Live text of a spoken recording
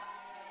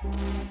I can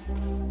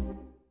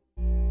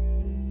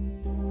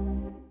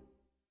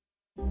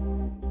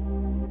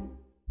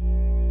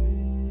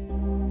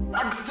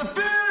still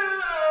feel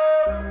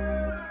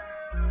love.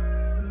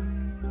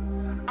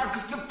 I can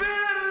still feel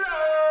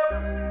love.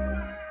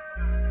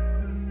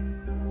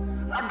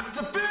 I can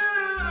still feel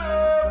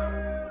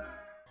love.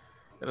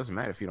 It doesn't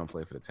matter if you don't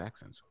play for the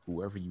Texans.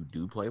 Whoever you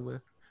do play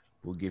with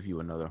will give you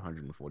another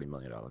 $140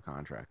 million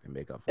contract and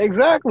make up for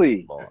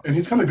Exactly. the loss. And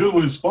he's kind of good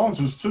with his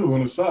sponsors, too,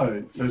 on the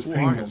side. That's Who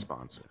paying are him. his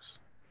sponsors?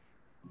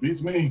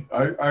 Beats me.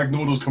 I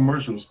ignore those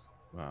commercials.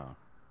 Wow.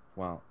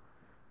 Well,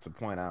 to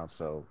point out,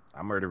 so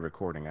I'm already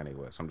recording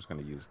anyway, so I'm just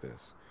going to use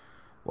this.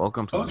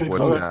 Welcome to the Okay,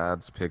 Sports cool.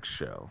 Gods Pick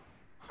Show.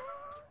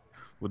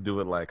 We'll do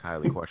it like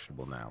highly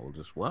questionable now. We'll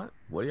just, what?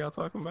 What are y'all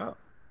talking about?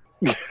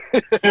 Welcome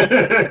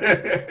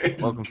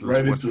to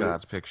the Sports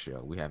Gods Pick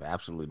Show. We have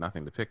absolutely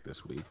nothing to pick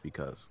this week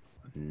because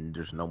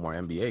there's no more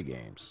NBA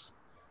games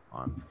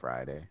on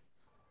Friday.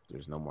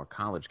 There's no more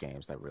college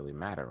games that really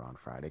matter on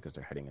Friday because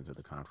they're heading into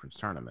the conference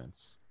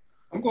tournaments.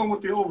 I'm going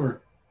with the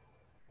over.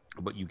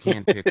 But you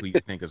can pick who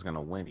you think is going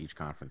to win each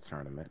conference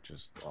tournament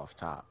just off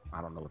top.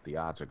 I don't know what the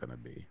odds are going to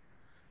be,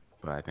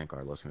 but I think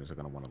our listeners are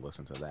going to want to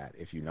listen to that.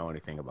 If you know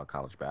anything about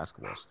college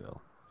basketball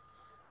still.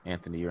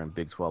 Anthony, you're in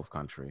Big 12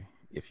 country,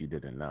 if you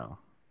didn't know.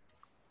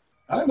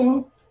 I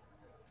know.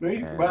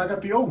 See, but I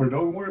got the over.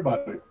 Don't worry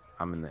about it.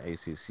 I'm in the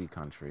ACC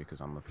country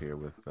because I'm up here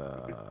with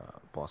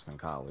Boston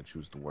College,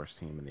 who's the worst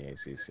team in the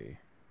ACC,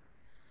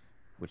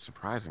 which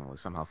surprisingly,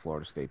 somehow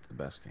Florida State's the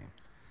best team.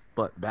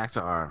 But back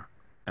to our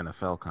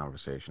NFL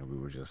conversation we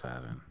were just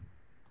having.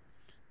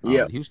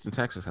 Yeah. Houston,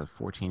 Texas has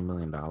 $14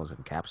 million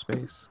in cap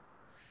space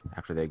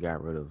after they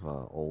got rid of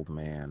old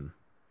man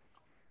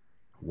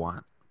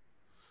Watt.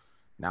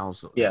 Now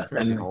it's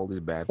crazy all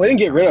these bad they things. didn't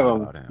get rid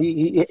of him.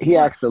 He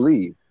asked to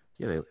leave.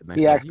 Yeah,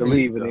 he asked to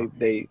leave, and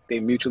they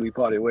mutually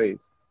parted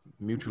ways.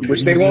 Mutually,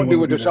 which they won't do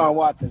with Deshaun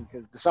Watson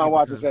because Deshaun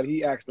Watson said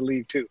he asked to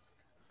leave too.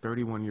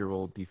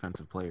 31-year-old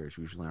defensive players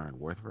usually aren't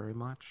worth very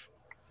much,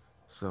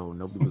 so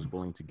nobody was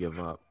willing to give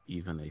up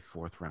even a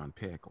fourth-round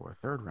pick or a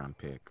third-round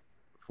pick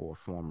for a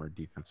former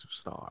defensive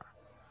star,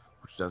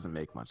 which doesn't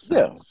make much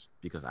sense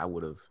because I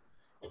would have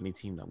any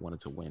team that wanted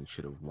to win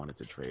should have wanted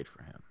to trade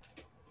for him.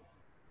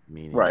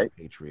 Meaning the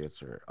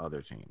Patriots or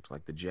other teams.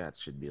 Like the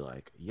Jets should be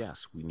like,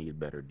 yes, we need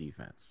better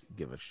defense.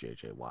 Give us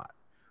J.J. Watt.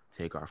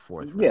 Take our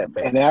fourth round. Yeah,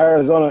 pick. and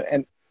Arizona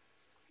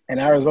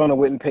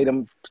wouldn't pay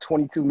them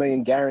 $22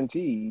 million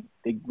guaranteed.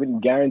 They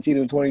wouldn't guarantee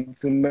them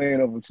 $22 million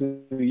over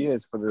 2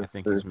 years for this.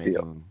 I think he's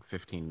making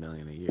 $15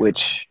 million a year.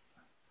 Which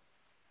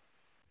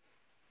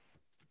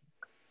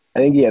I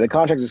think the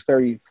contract is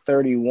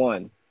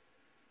 31.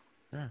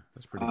 Yeah,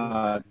 that's pretty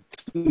good.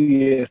 2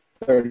 years,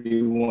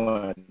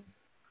 31.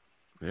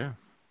 Yeah.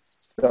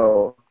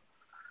 So,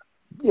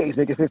 he's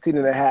making 15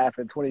 and a half,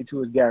 and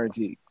 22 is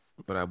guaranteed.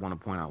 But I want to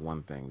point out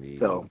one thing.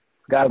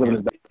 Guys living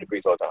his best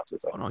degrees all the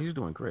time. Oh no, he's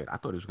doing great. I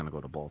thought he was going to go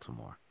to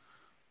Baltimore,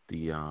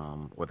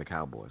 or the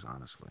Cowboys,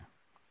 honestly,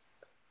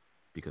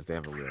 because they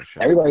have a real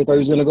shot. Everybody thought he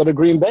was going to go to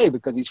Green Bay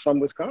because he's from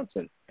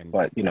Wisconsin,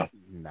 but nah,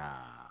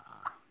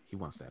 he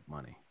wants that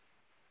money.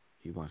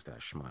 He wants that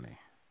shmoney.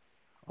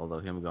 Although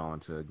him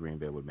going to Green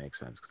Bay would make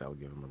sense because that would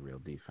give him a real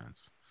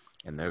defense.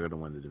 And they're going to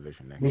win the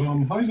division next year.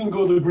 How he's going to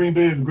go to Green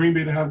Bay if Green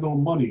Bay to have no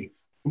money?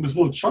 From this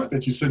little chart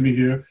that you sent me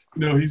here,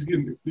 he's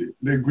getting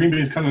the Green Bay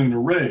is kind of in the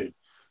red.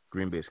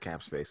 Green Bay's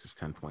cap space is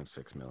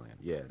 $10.6 million.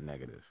 Yeah,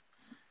 negative.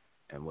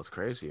 And what's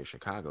crazy is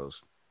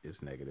Chicago's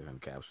is negative in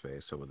cap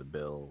space. So were the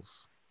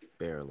Bills,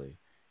 barely,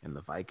 and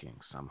the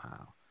Vikings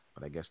somehow.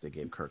 But I guess they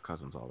gave Kirk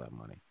Cousins all that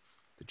money.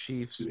 The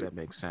Chiefs, that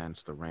makes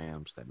sense. The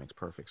Rams, that makes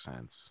perfect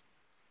sense.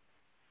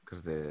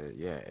 Because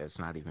it's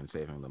not even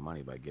saving the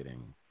money by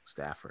getting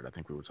Stafford. I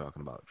think we were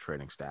talking about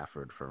trading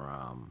Stafford for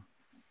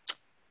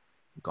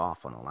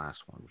Goff on the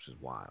last one, which is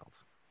wild.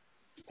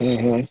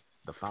 Mm-hmm.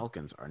 The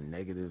Falcons are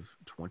negative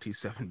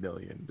 $27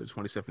 million. They're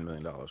 $27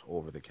 million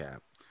over the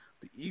cap.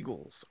 The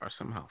Eagles are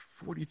somehow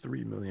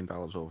 $43 million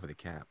over the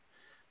cap,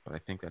 but I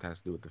think that has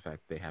to do with the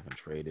fact they haven't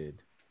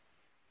traded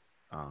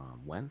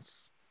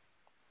Wentz.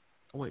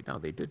 Oh wait, no,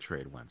 they did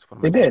trade Wentz. What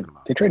am I talking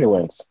about? They traded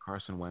Wentz.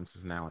 Carson Wentz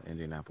is now an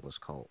Indianapolis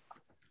Colt.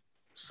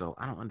 So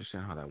I don't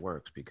understand how that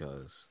works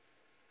because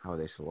how are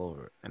they still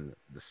over it? And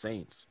the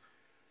Saints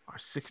are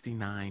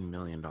 $69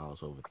 million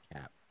over the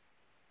cap.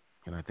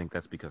 And I think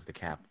that's because the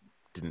cap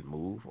didn't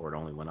move or it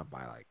only went up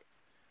by like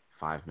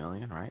 $5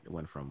 million, right? It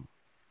went from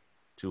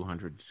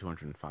 $200 to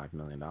 $205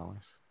 million.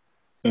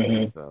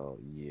 Mm-hmm. So,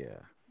 yeah.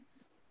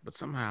 But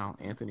somehow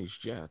Anthony's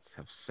Jets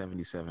have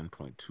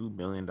 $77.2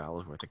 million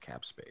worth of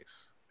cap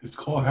space. It's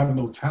called having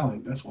no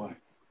talent. That's why.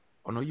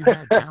 Oh, no, you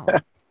had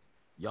talent.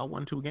 Y'all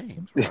won 2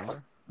 games,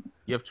 remember?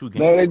 You have 2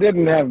 games. No, they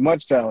didn't have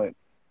much talent.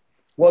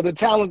 Well, the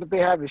talent that they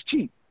have is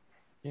cheap.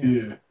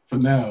 Yeah, for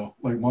now.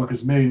 Like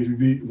Marcus Mays,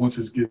 he wants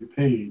to get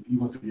paid. He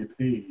wants to get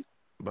paid.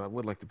 But I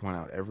would like to point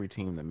out every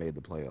team that made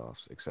the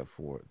playoffs, except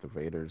for the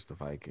Raiders, the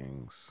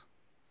Vikings,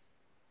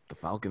 the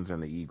Falcons,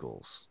 and the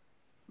Eagles.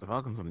 The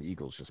Falcons and the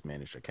Eagles just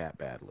managed their cap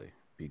badly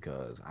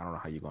because I don't know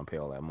how you're going to pay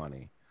all that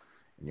money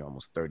and you're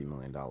almost $30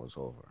 million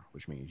over,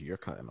 which means you're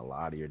cutting a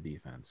lot of your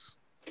defense.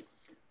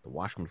 The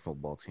Washington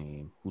football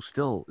team, who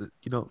still,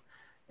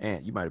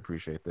 and you might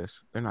appreciate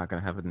this, they're not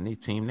going to have a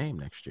team name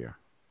next year.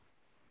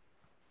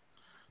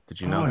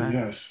 Did you know that?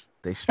 Yes.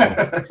 They still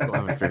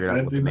haven't figured out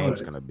I what the did know name's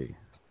that. going to be.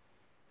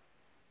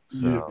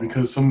 Yeah, So,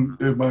 because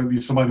there might be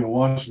somebody in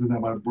Washington that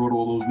might have brought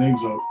all those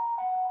names up.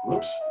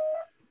 Whoops.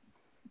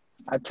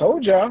 I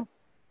told y'all.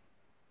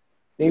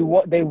 They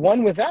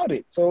won without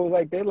it. So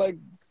like they're like,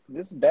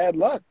 this is bad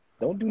luck.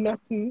 Don't do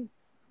nothing.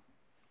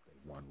 they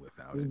won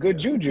without It's it. good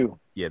juju.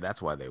 Yeah,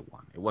 that's why they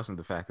won. It wasn't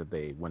the fact that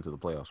they went to the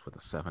playoffs with a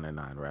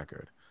 7-9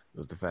 record. It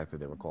was the fact that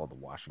they were called the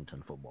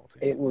Washington football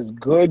team. It was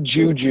good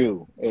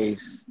juju,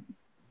 Ace.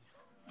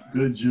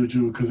 Good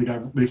juju, because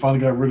they finally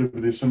got rid of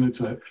it. They sent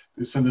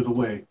it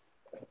away.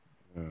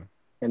 Yeah.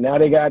 And now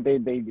they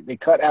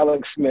cut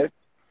Alex Smith.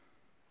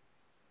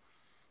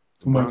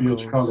 The Who might be a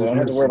Broncos, Chicago So I don't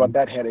have to Bears worry about soon.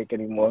 that headache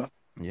anymore.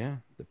 yeah,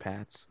 the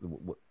Pats.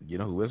 You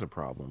know who is a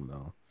problem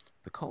though?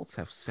 The Colts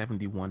have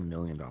 $71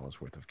 million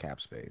worth of cap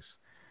space,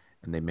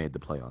 and they made the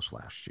playoffs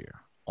last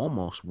year.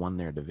 Almost won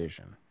their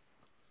division,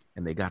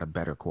 and they got a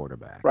better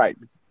quarterback, Right.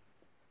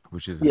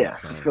 which is Yeah,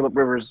 insane. because Phillip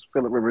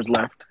Rivers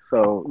left.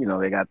 So,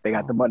 they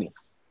got the money.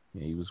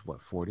 Yeah, he was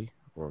what, 40,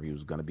 or he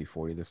was going to be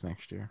 40 this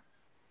next year.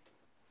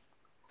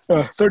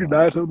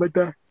 39, something like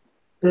that.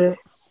 Yeah.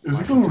 Is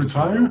he going to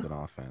retire? An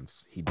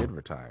offense. He did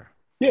retire.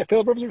 Yeah,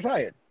 Phillip Rivers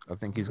retired. I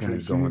think he's Okay, going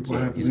to see, go what into.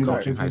 happens He's when you don't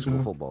coaching pay high school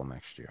attention? football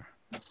next year.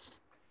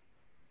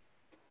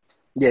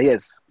 Yeah, he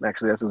is.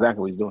 Actually, that's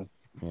exactly what he's doing.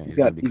 Yeah, He's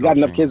gonna be got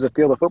enough coaching- kids to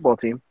field a football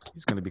team.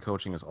 He's going to be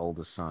coaching his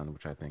oldest son,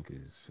 which I think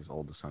is his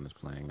oldest son is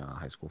playing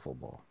high school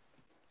football,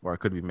 or I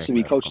could be making. Should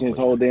be that up coaching his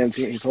whole completely. damn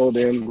team, his whole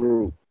damn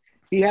group.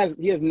 He has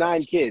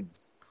 9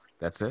 kids.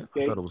 That's it.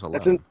 Okay? I thought it was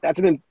 11. That's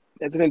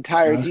an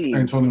entire That's team.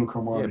 Antonio Yeah,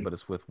 Cromartie. but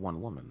it's with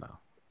one woman though.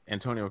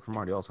 Antonio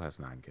Cromartie also has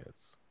 9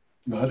 kids.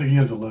 No, I think he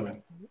has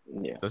 11.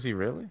 Yeah. Does he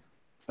really?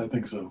 I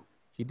think so.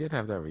 He did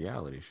have that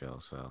reality show,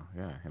 so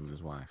yeah, him and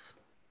his wife,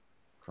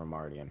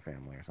 Cromartie and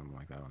Family, or something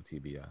like that on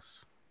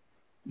TBS.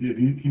 Yeah,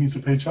 he needs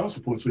to pay child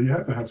support, so you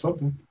have to have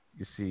something.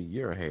 You see,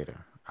 you're a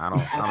hater. I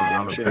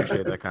don't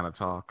appreciate that kind of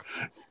talk.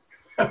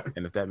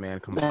 And if that man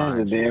comes That's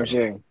a behind damn you,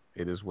 shame.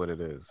 it is what it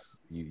is.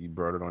 You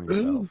brought it on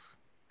yourself.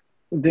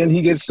 Then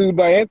he gets sued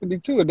by Anthony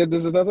too, and then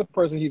there's another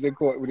person he's in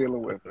court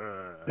dealing with.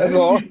 That's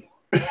all.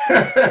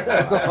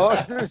 That's all.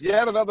 Just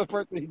yet another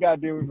person he got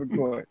to deal with in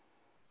court.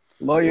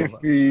 Lawyer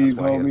fees,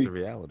 That's why he has homie. a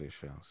reality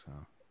show. So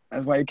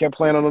That's why he kept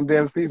playing on them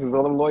damn seasons,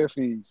 all them lawyer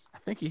fees. I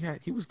think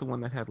he was the one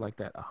that had like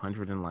that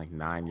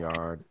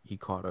 109-yard. He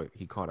caught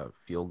a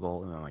field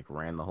goal and then like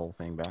ran the whole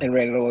thing back. And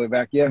ran it all the way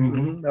back. Yeah,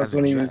 Mhm. that's As a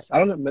when he Jet. was. I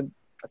don't know.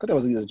 I thought that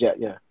was his jet.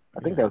 Yeah, I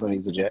think that was when he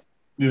was a jet.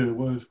 Yeah, it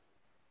was.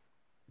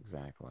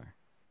 Exactly.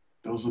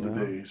 Those are the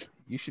Yeah. days.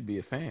 You should be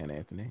a fan,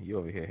 Anthony. You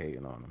over here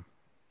hating on him.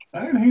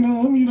 I ain't hating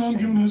on him. I'm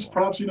giving his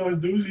props. His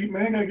dudes.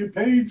 Man gotta get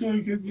paid so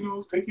he can,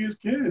 take care of his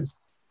kids.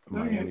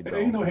 Miami There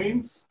ain't no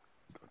hating. Dolphins,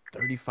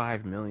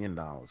 $35 million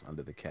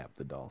under the cap.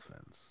 The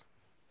Dolphins,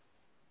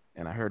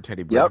 and I heard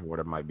Teddy Yep.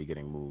 Bridgewater might be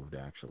getting moved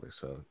actually.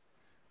 So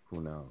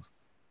who knows?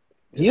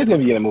 He is gonna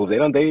be getting moved.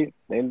 They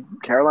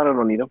Carolina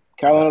don't need him.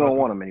 Carolina don't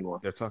want him anymore.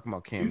 They're talking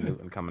about Cam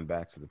Newton coming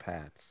back to the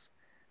Pats.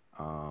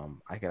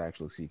 I could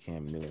actually see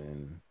Cam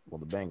Newton. Well,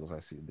 the Bengals, I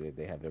see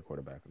they have their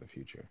quarterback of the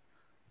future.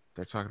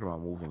 They're talking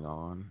about moving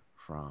on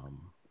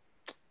from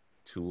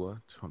Tua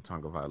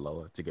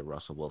Tagovailoa to get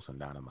Russell Wilson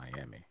down in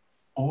Miami.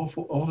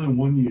 All in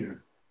 1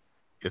 year.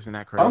 Isn't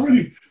that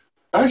crazy?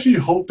 I actually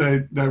hope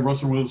that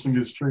Russell Wilson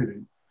gets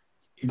traded.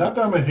 Not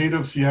that I'm a hater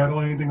of Seattle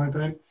or anything like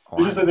that.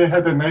 It's just that they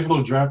had that nice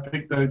little draft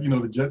pick that,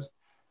 the Jets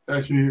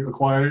actually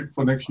acquired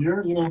for next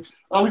year.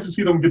 I'd like to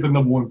see them get the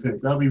number 1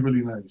 pick. That'd be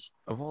really nice.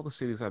 Of all the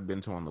cities I've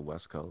been to on the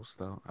West Coast,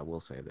 though, I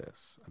will say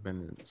this. I've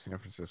been to San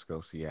Francisco,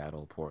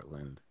 Seattle,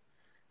 Portland,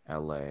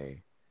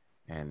 L.A.,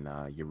 and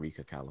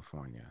Eureka,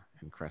 California,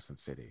 and Crescent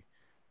City.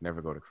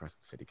 Never go to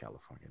Crescent City,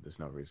 California. There's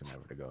no reason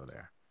ever to go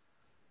there.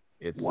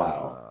 It's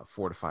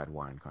fortified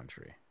wine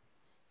country.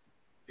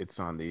 It's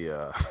on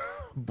the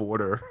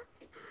border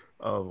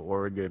of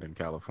Oregon and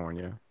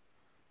California.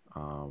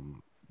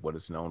 What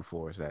it's known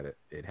for is that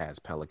it has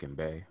Pelican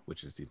Bay,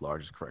 which is the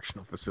largest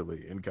correctional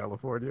facility in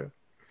California.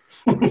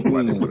 Which is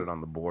why they put it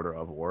on the border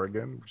of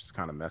Oregon, which is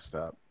kind of messed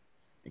up.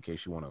 In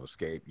case you want to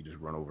escape, you just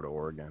run over to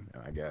Oregon,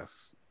 and I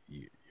guess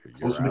you're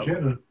Closer out. to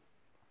Canada.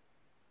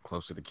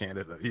 Closer to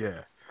Canada,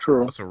 yeah.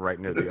 True. Also right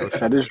near the ocean.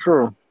 That is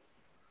true.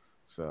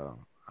 So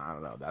I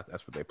don't know.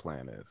 That's what their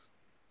plan is.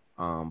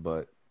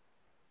 But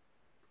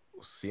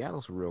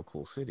Seattle's a real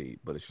cool city,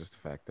 but it's just the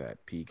fact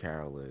that Pete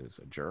Carroll is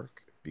a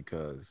jerk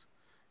because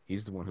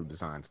he's the one who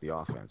designs the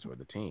offense or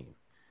the team,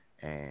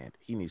 and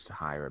he needs to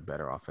hire a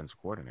better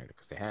offensive coordinator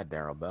because they had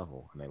Darrell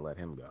Bevell and they let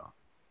him go.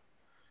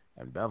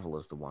 And Bevell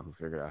is the one who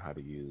figured out how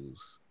to use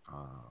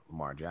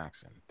Lamar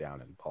Jackson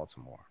down in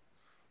Baltimore.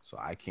 So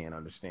I can't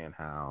understand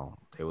how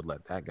they would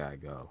let that guy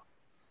go.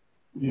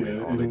 Yeah,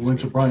 and it went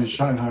to Brian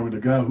Schottenheimer, the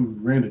guy who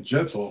ran the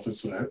Jets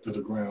offense to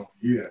the ground.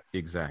 Yeah.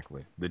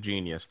 Exactly. The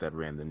genius that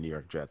ran the New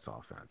York Jets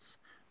offense.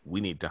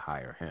 We need to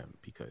hire him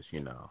because,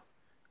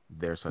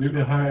 they're such Maybe an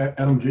they hire offensive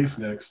Adam team Gase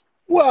now. next.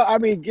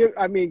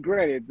 Well,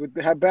 granted,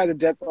 with how bad the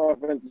Jets'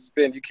 offense has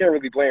been, you can't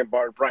really blame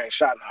Brian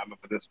Schottenheimer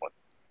for this one.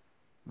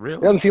 It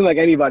Really? doesn't seem like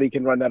anybody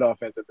can run that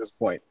offense at this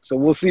point. So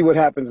we'll see what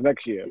happens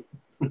next year.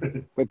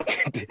 But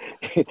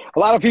a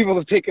lot of people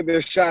have taken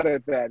their shot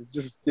at that. It's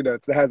just it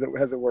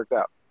hasn't worked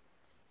out.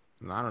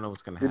 And I don't know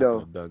what's going to You happen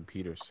know, to Doug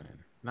Peterson.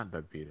 Not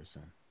Doug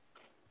Peterson.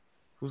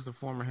 Who's the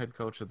former head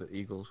coach of the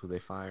Eagles who they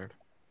fired?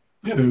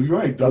 Yeah, dude, you're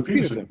right. Doug Doug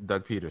Peterson. Peterson.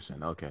 Doug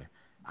Peterson. Okay.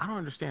 I don't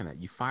understand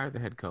that. You fired the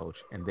head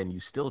coach and then you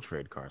still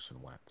trade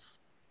Carson Wentz.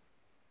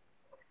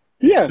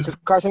 Yeah, because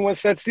Carson Wentz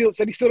said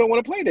he still don't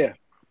want to play there.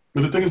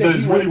 But the thing He is said that he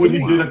it's really wanted what to he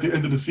leave. did at the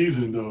end of the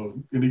season, though,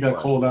 and he got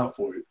What? called out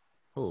for it.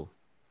 Who?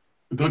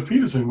 Doug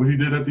Peterson, what he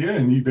did at the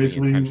end, he He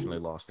basically intentionally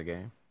lost the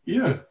game.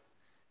 Yeah.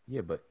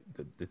 Yeah, but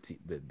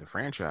the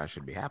franchise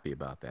should be happy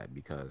about that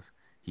because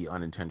he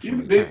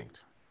unintentionally they,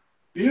 tanked.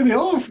 Yeah, they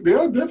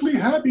are definitely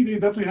happy. They're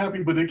definitely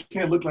happy, but they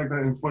can't look like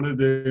that in front of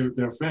their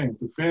fans.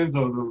 The fans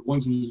are the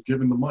ones who's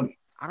giving the money.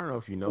 I don't know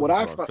if you know What this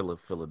I about fi-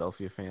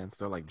 Philadelphia fans.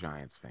 They're like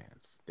Giants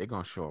fans. They're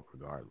gonna show up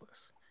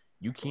regardless.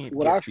 You can't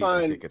What get I season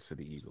find tickets to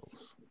the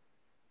Eagles.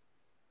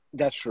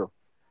 That's true.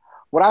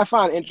 What I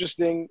find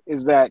interesting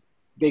is that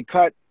they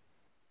cut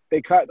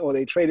or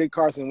they traded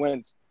Carson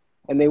Wentz,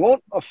 and they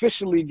won't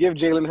officially give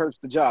Jalen Hurts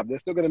the job. They're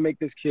still going to make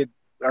this kid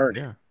earn it,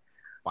 Yeah,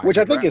 buy which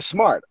the I think is draft.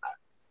 smart.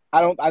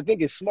 I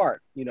think it's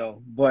smart,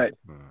 but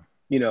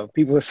Hmm.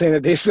 people are saying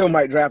that they still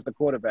might draft the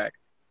quarterback,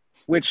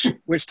 which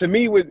to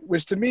me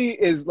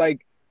is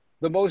like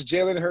the most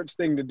Jalen Hurts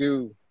thing to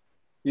do,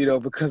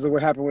 because of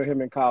what happened with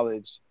him in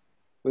college,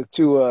 with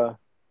Tua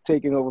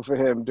taking over for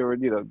him during,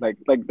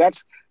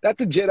 that's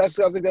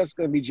something that's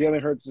going to be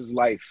Jalen Hurts'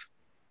 life.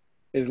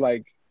 Is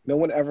like no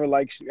one ever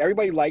likes you.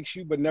 Everybody likes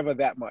you, but never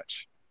that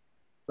much.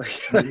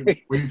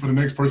 Waiting for the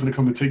next person to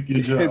come to take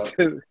your job.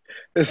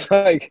 It's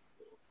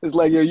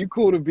like yo, you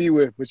cool to be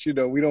with, but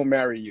we don't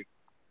marry you.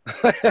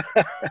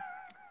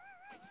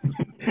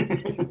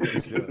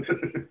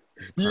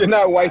 You're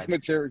not wife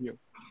material.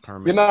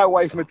 You're not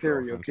wife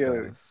material,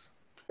 Kelly.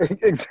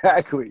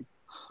 Exactly.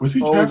 Was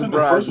he Always drafted in the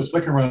bride. first or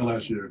second round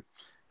last year?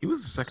 He was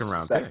a second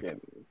round pick.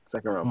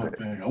 Second round Oh, pick.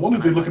 dang. I wonder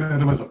if they're looking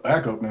at him as a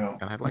backup now.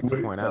 And I'd like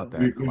to point out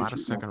that Wait, a lot of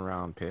second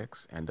round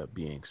picks end up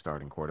being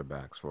starting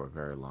quarterbacks for a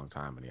very long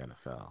time in the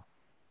NFL.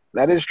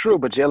 That is true,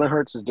 but Jalen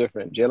Hurts is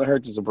different. Jalen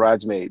Hurts is a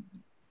bridesmaid.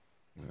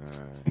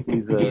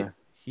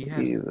 He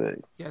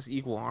has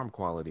equal arm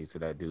quality to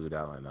that dude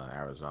out in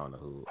Arizona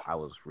who I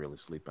was really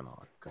sleeping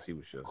on because he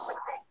was just.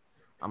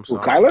 I'm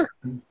sorry. Kyler?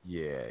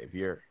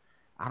 Yeah,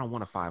 I don't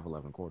want a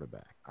 5'11"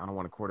 quarterback. I don't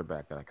want a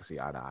quarterback that I can see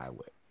eye to eye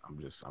with. I'm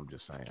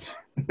just saying.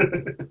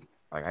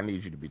 Like I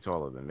need you to be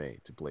taller than me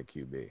to play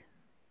QB.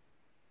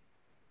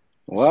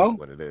 Well,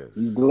 what it is.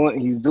 He's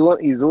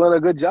doing a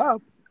good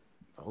job.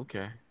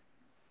 Okay.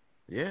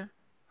 Yeah.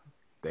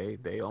 They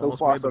So almost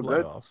far, made the so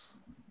good. playoffs.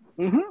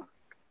 Mm-hmm.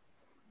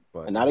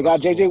 But And now they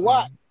got J.J.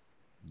 Watt.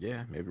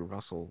 Yeah, maybe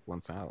Russell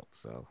wants out,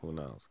 so who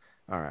knows?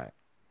 All right.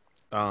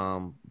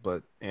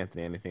 But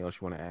Anthony, anything else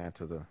you want to add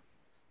to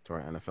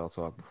our NFL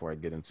talk before I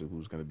get into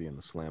who's going to be in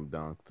the slam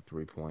dunk, the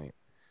 3-point,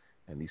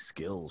 and the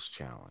skills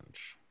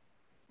challenge?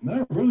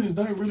 Not really. It's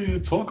not really to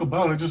talk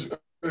about. I just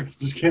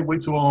can't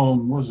wait to what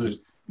was it,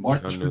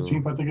 March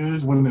 15th, I think it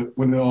is, when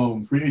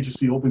the free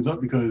agency opens up,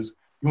 because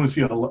you want to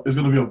see it's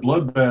going to be a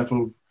bloodbath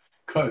of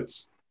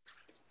cuts.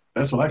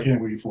 That's what I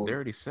can't wait for. They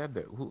already said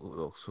that.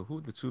 Who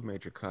are the two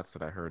major cuts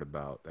that I heard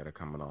about that are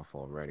coming off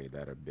already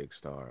that are big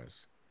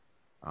stars?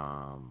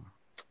 Who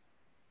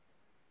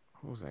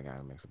was that guy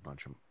who makes a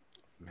bunch of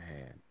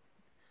man?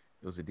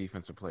 It was a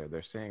defensive player.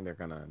 They're saying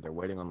they're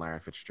waiting on Larry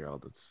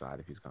Fitzgerald to decide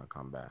if he's gonna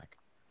come back.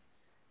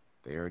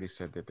 They already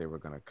said that they were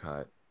gonna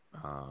cut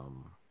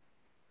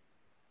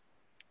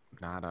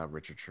not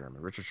Richard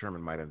Sherman. Richard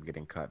Sherman might end up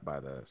getting cut by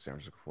the San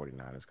Francisco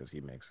 49ers because he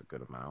makes a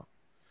good amount.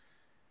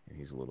 And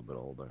he's a little bit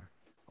older.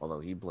 Although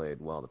he played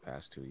well the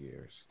past 2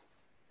 years.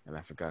 And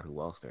I forgot who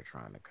else they're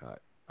trying to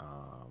cut.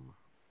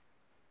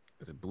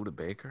 Is it Buda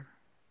Baker?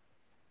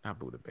 Not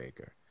Buda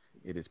Baker.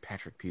 It is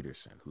Patrick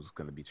Peterson, who's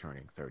going to be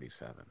turning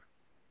 37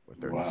 or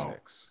 36. Wow.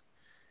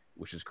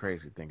 Which is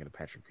crazy thinking of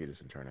Patrick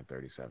Peterson turning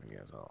 37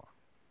 years old.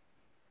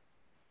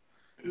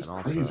 It's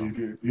crazy,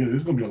 dude. Yeah,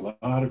 there's going to be a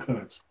lot of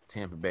cuts.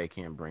 Tampa Bay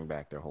can't bring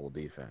back their whole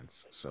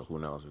defense. So who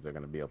knows if they're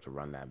going to be able to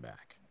run that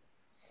back.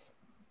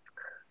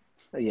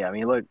 Yeah, I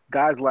mean, look,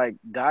 guys like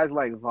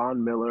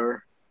Von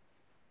Miller,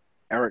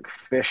 Eric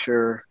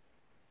Fisher,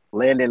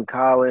 Landon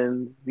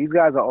Collins. These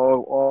guys are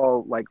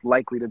all like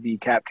likely to be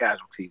cap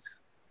casualties.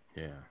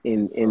 Yeah.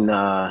 In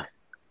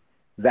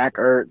Zach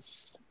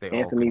Ertz,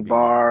 Anthony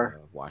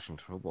Barr,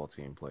 Washington football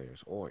team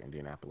players, or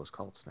Indianapolis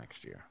Colts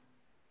next year.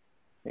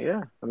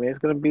 Yeah, I mean it's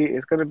gonna be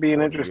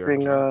an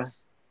interesting.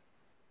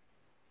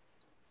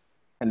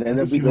 And then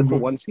they'll be good for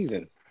one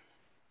season.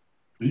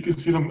 You can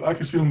see them. I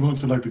can see them going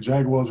to like the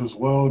Jaguars as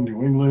well,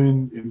 New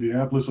England,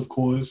 Indianapolis, of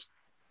course.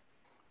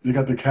 They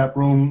got the cap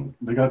room.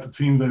 They got the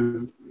team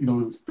that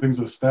things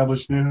are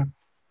established there.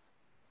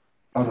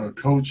 Either a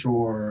coach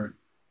or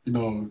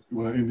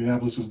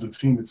Indianapolis is the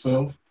team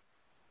itself.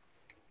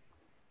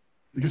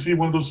 You can see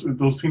one of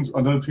those teams,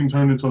 another team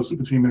turn into a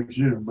super team next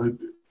year. But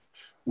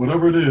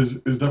whatever it is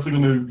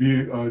definitely going to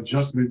be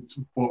adjustment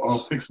for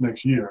our picks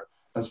next year,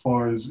 as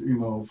far as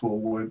for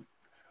what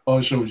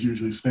our shows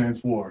usually stand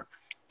for.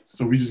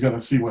 So we just got to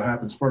see what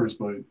happens first,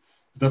 but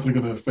it's definitely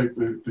going to affect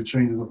the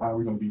changes of how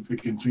we're going to be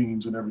picking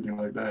teams and everything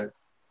like that,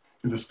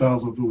 and the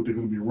styles of what they're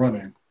going to be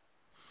running.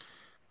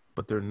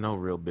 But there are no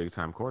real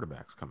big-time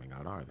quarterbacks coming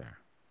out, are there?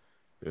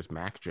 There's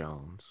Mac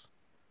Jones,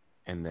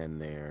 and then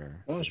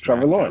there's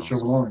Trevor Lawrence.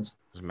 Trevor Lawrence.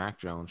 There's Mac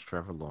Jones,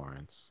 Trevor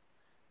Lawrence,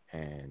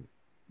 and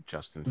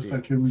Justin What's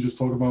Fields. that kid we just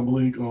talked about,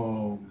 Malik?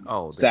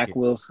 Zach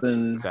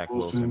Wilson. Zach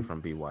Wilson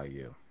from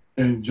BYU.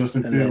 And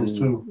Justin Fields,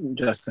 too.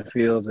 Justin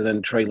Fields, and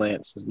then Trey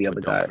Lance is the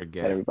other guy that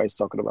everybody's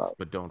talking about.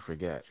 But don't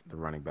forget the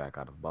running back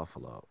out of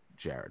Buffalo,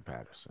 Jared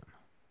Patterson.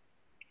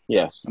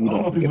 Yes. I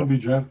don't know if he's going to be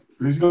drafted.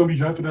 Is he going to be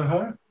drafted that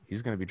high?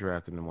 He's going to be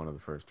drafted in one of the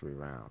first 3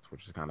 rounds,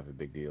 which is kind of a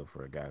big deal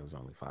for a guy who's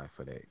only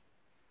 5'8".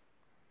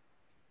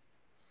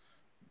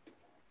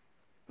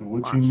 And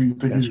what team do you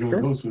think he's going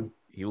to go to?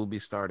 He will be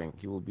starting.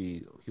 He will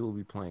be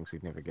playing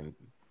significant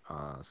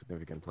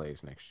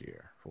plays next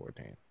year for a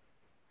team.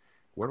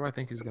 Where do I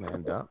think he's going to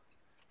end up?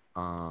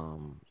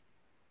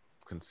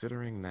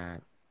 Considering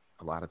that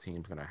a lot of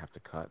teams are going to have to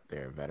cut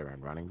their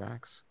veteran running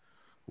backs,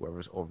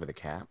 whoever's over the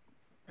cap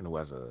and who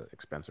has an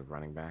expensive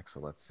running back. So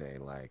let's say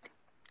like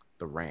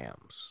the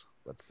Rams.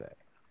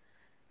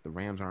 The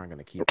Rams aren't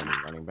going to keep any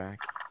running back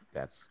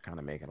that's kind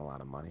of making a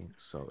lot of money.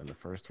 So in the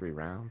first 3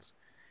 rounds,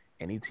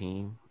 any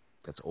team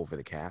that's over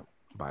the cap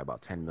by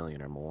about $10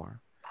 million or more,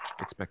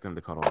 expect them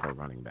to cut all their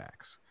running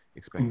backs.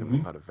 Expect them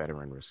to cut a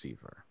veteran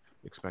receiver.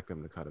 Expect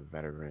them to cut a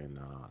veteran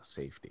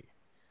safety.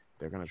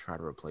 They're going to try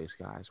to replace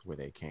guys where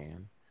they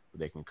can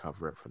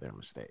cover it for their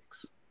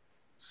mistakes.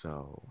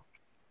 So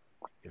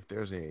if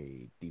there's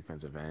a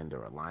defensive end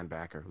or a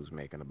linebacker who's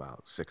making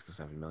about $6 to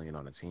 $7 million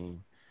on a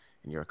team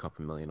and you're a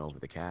couple million over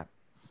the cap,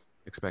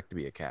 expect to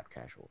be a cap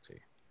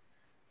casualty.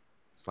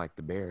 It's like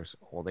the Bears,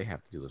 all they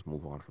have to do is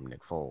move on from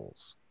Nick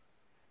Foles.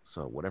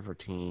 So whatever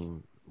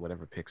team,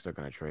 whatever picks they're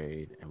going to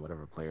trade and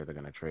whatever player they're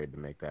going to trade to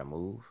make that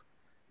move,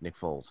 Nick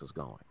Foles is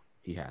going.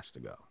 He has to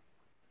go.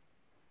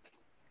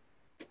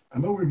 I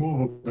know we're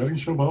more of a betting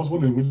show, but I was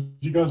wondering, would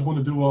you guys want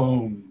to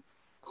do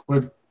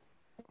quick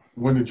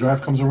when the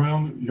draft comes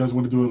around? You guys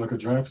want to do like a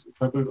draft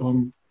type of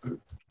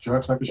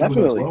show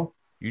as well?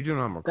 You do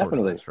know I'm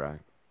recording this, right?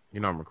 You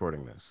know I'm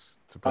recording this.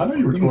 I know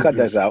you can cut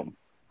this out.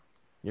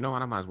 You know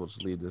what? I might as well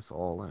just leave this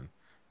all in.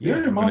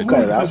 Yeah, might as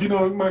well,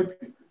 because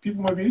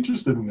people might be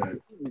interested in that.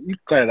 You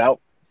cut it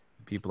out.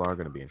 People are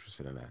going to be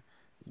interested in that.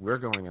 We're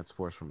going at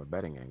sports from a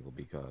betting angle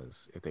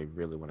because if they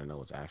really want to know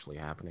what's actually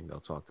happening, they'll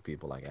talk to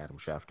people like Adam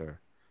Schefter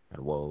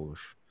and Woj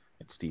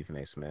and Stephen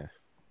A. Smith,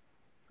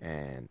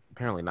 and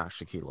apparently not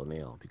Shaquille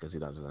O'Neal because he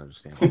doesn't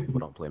understand why people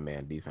don't play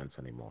man defense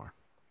anymore.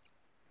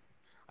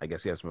 I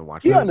guess he hasn't been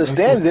watching. He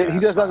understands it. He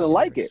just doesn't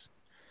like it.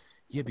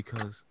 Yeah,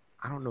 because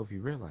I don't know if he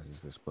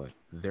realizes this, but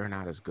they're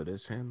not as good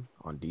as him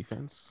on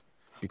defense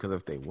because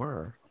if they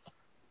were,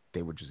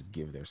 they would just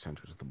give their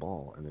centers the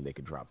ball and then they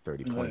could drop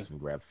 30 points and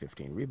grab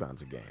 15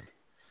 rebounds a game.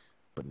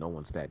 But no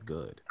one's that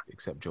good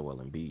except Joel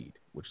Embiid,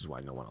 which is why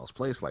no one else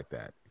plays like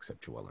that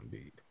except Joel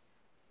Embiid.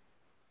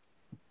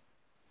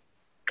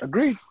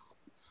 Agree.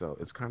 So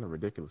it's kind of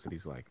ridiculous that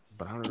he's like,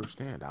 but I don't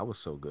understand. I was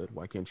so good.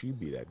 Why can't you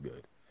be that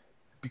good?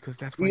 Because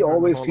that's he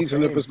always sees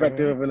from the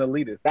perspective of an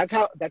elitist. That's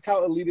how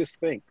elitists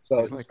think. So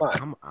it's like,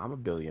 fine. I'm a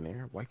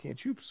billionaire. Why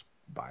can't you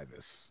buy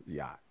this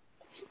yacht?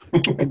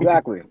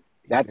 Exactly.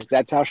 That's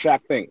how Shaq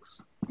thinks.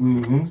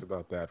 He thinks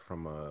about that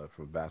from a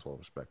basketball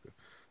perspective.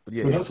 But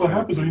yeah, that's what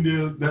happens when you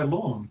do that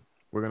long.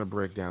 We're gonna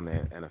break down the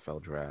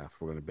NFL draft.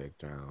 We're gonna break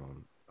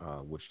down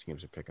which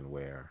teams are picking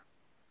where,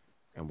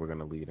 and we're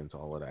gonna lead into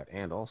all of that.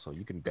 And also,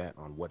 you can bet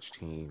on which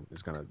team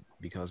is gonna,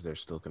 because there's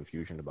still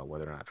confusion about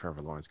whether or not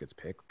Trevor Lawrence gets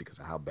picked because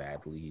of how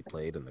badly he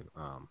played in the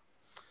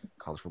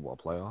college football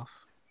playoff.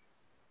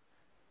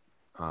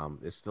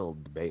 There's still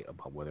debate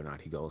about whether or not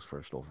he goes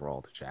first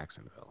overall to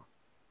Jacksonville.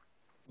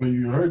 Well,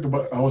 you heard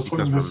about. I was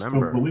talking to this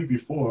Malik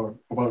before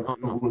about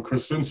what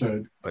Chris Sim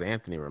said. But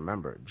Anthony,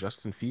 remember,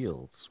 Justin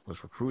Fields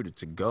was recruited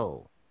to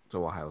go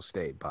to Ohio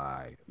State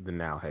by the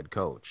now head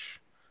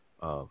coach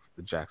of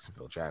the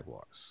Jacksonville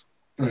Jaguars.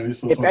 Right,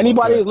 if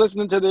anybody is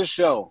listening to this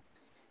show,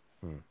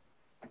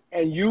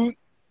 and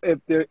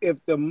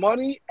if the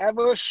money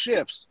ever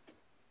shifts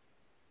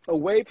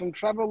away from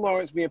Trevor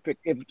Lawrence being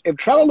picked, if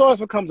Trevor Lawrence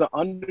becomes an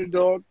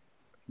underdog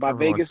by Trevor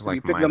Vegas to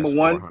be picked number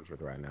one,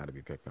 -400 right now to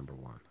be picked number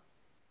one.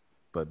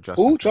 But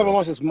Justin Trevor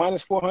Lawrence is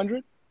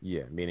 -400?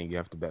 Yeah, meaning you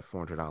have to bet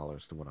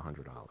 $400 to win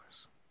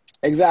 $100.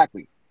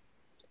 Exactly.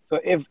 So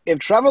if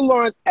Trevor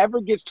Lawrence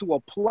ever gets to a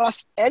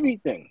plus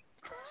anything,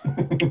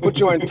 put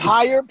your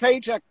entire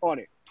paycheck on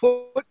it.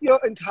 Put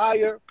your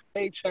entire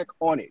paycheck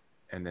on it.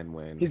 And then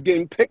when he's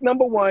getting picked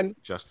number one,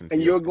 Justin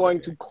and Fields you're going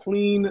to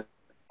clean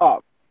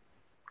up.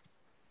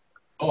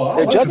 Oh,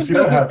 if Justin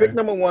Fields gets picked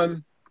number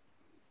one,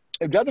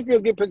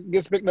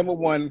 gets picked number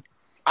one,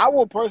 I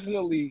will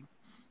personally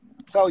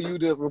tell you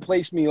to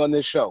replace me on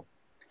this show.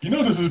 You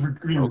know this is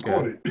being Okay.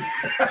 recorded.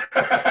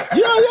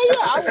 Yeah.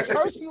 I will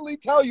personally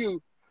tell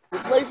you,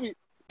 replace me.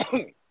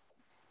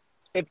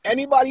 If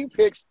anybody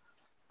picks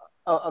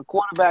a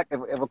quarterback,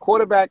 if a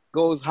quarterback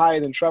goes higher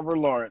than Trevor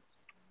Lawrence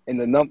in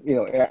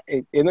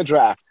in the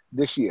draft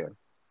this year,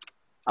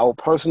 I will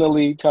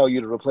personally tell you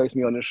to replace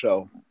me on the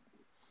show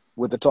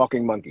with the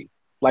talking monkey.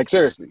 Like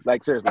seriously, All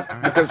right. because All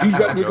right, he's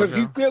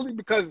JoJo. clearly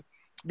because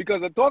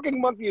a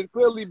talking monkey is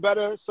clearly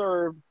better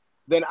served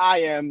than I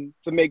am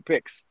to make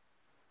picks.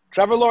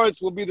 Trevor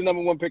Lawrence will be the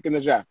number one pick in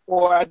the draft,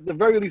 or at the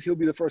very least, he'll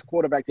be the first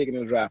quarterback taken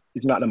in the draft,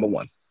 if not number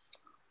one.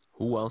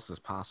 Who else is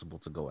possible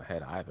to go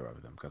ahead either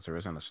of them? Because there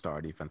isn't a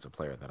star defensive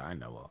player that I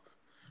know of.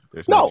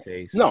 There's no No,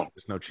 Chase. no.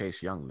 There's no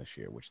Chase Young this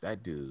year, which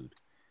that dude,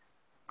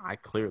 I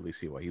clearly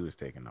see why he was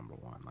taking number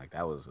one. Like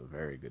that was a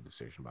very good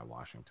decision by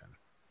Washington.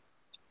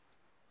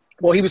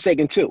 Well, he was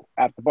taken two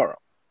after Burrow.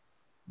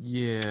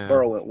 Yeah,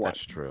 Burrow went one.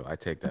 that's true. I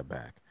take that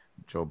back.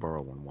 Joe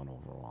Burrow won one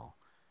overall.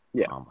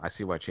 Yeah. I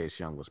see why Chase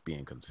Young was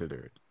being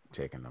considered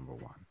taking number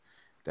one.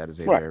 That is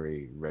a Right.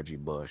 very Reggie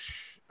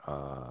Bush.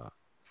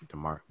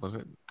 Was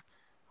it?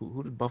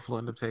 Who did Buffalo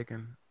end up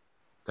taking?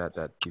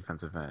 That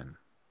defensive end,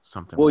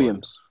 something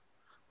Williams.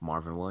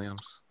 Marvin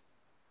Williams,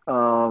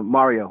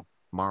 Mario.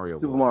 Mario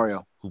Super Williams,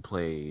 Mario. who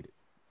played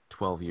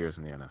 12 years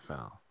in the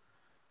NFL.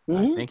 I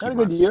Mm-hmm. think he Had a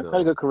might good have year. still.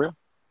 Had a good career.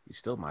 He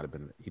still might have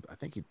been. I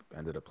think he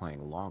ended up playing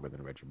longer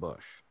than Reggie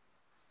Bush.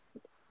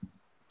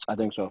 I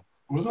think so.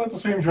 Wasn't that the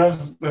same draft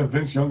that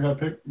Vince Young got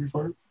picked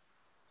before?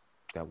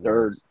 That was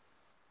Third.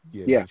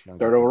 Yeah, Yeah, Vince Young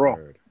third got picked overall.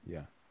 third.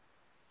 Yeah,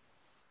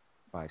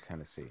 by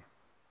Tennessee.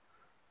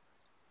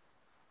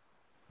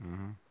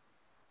 Mm-hmm.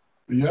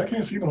 Yeah, I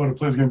can't see no other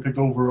players getting picked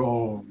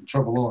over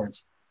Trevor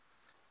Lawrence.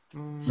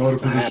 No other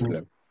It's not positions.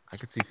 happening. I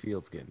could see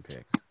Fields getting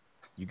picked.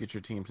 You get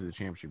your team to the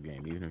championship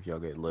game, even if y'all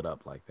get lit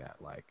up like that.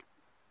 Like,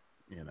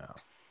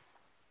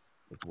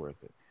 it's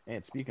worth it.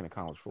 And speaking of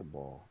college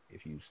football,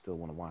 if you still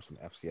want to watch some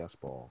FCS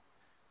ball,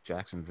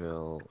 Jackson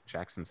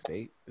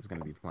State is going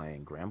to be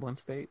playing Grambling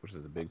State, which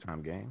is a big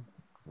time game.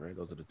 Right,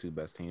 those are the two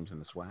best teams in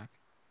the SWAC.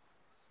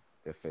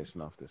 They're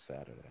facing off this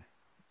Saturday.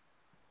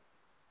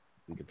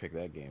 We could pick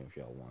that game if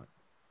y'all want.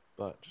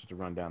 But just to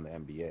run down the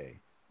NBA,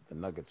 the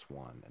Nuggets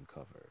won and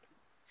covered.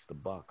 The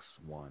Bucks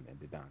won and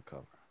did not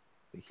cover.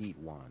 The Heat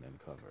won and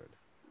covered.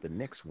 The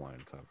Knicks won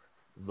and covered.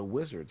 The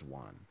Wizards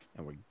won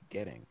and were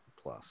getting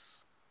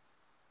plus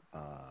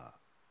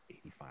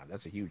 85.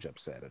 That's a huge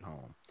upset at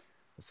home.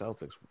 The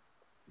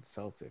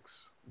Celtics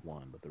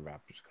won, but the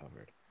Raptors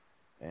covered.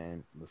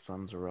 And the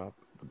Suns are up,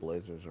 the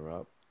Blazers are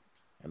up,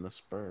 and the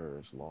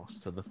Spurs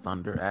lost to the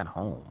Thunder at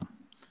home.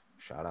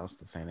 Shout outs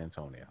to San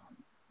Antonio.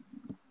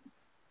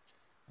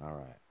 All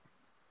right.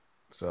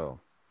 So,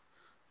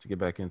 to get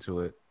back into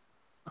it,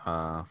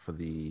 for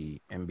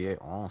the NBA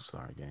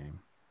All-Star game,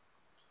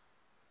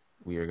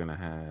 we are going to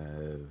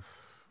have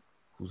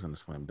who's in the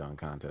slam dunk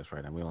contest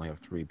right now. We only have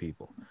 3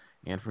 people.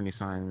 Anthony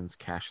Simons,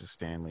 Cassius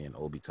Stanley, and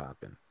Obi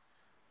Toppin.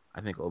 I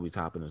think Obi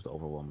Toppin is the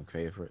overwhelming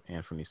favorite.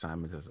 Anthony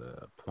Simons is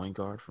a point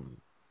guard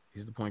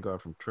he's the point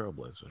guard from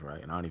Trailblazers,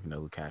 right? And I don't even know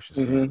who Cassius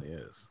Stanley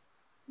is.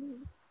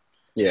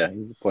 Yeah,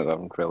 he's a point guard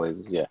from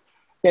Trailblazers. Yeah,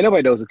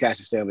 nobody knows who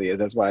Cassius Stanley is.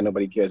 That's why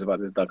nobody cares about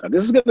this dunk contest.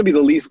 This is going to be the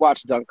least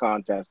watched dunk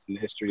contest in the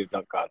history of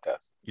dunk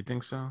contests. You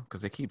think so?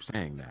 Because they keep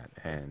saying that.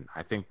 And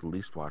I think the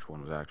least watched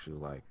one was actually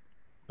like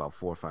about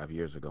 4 or 5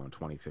 years ago in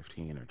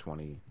 2015 or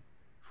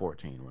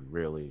 2014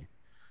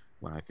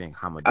 when I think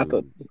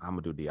Hamidou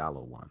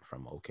Diallo won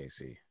from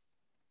OKC.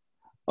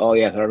 Oh,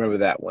 yes, I remember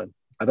that one.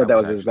 I thought that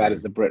was as bad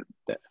as the Brent.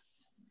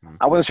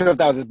 I wasn't sure if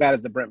that was as bad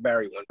as the Brent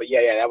Barry one, but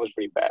yeah, that was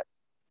pretty bad.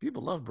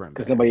 People love Brent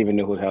because Barry. nobody even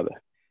knew who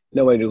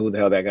the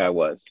hell that guy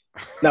was.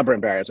 Not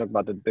Brent Barry. I'm talking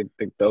about the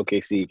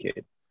OKC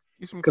kid.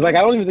 Because I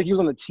don't even think he was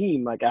on the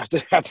team. Like after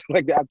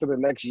the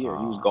next year,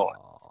 he was gone.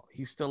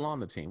 He's still on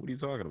the team. What are you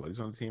talking about? He's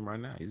on the team right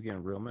now. He's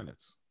getting real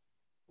minutes.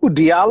 Who,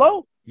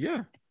 Diallo?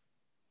 Yeah.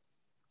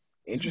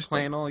 Interesting. He's been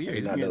playing all year.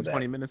 He's been getting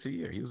 20 that. minutes a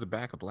year. He was a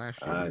backup last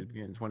year. He's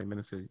getting 20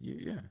 minutes a year.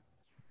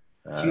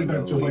 Yeah. So he's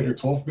not just like a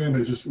 12th man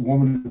that's just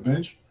warming the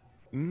bench?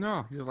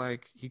 No,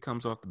 he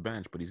comes off the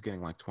bench, but he's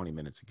getting like 20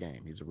 minutes a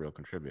game. He's a real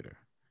contributor.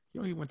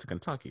 He went to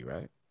Kentucky,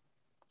 right?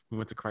 He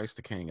went to Christ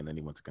the King, and then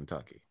he went to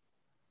Kentucky.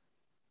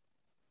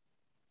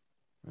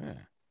 Yeah.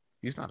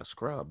 He's not a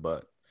scrub,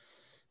 but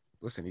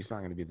listen, he's not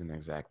going to be the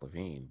next Zach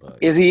LaVine. But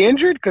is he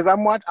injured? Because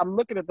I'm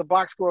looking at the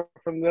box score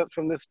from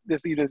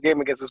this evening's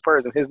game against the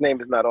Spurs, and his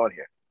name is not on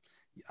here.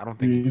 I don't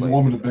think he's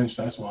warming the bench.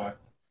 That's why.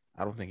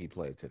 I don't think he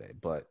played today,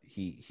 but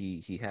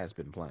he has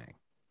been playing.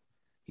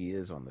 He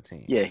is on the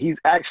team. Yeah, he's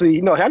actually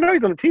I know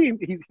he's on the team.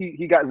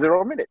 He got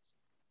 0 minutes.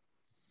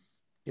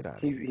 Get out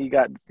of here. He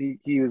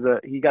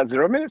got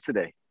 0 minutes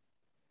today.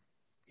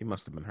 He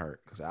must have been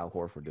hurt because Al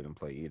Horford didn't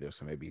play either,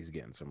 so maybe he's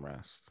getting some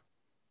rest.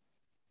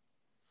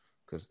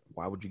 Because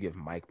why would you give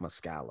Mike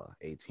Muscala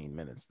 18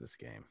 minutes this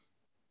game?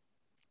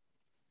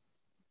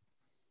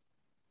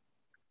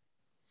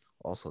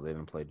 Also, they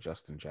didn't play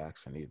Justin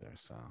Jackson either,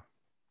 so.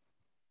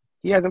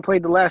 He hasn't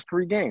played the last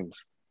 3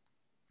 games.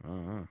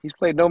 Mm-hmm. He's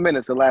played no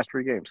minutes the last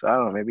 3 games. So I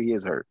don't know. Maybe he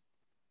is hurt.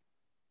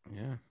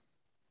 Yeah.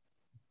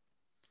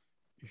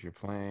 If you're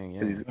playing,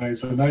 yeah. He's- All right,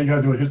 so now you got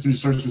to do a history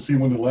search to see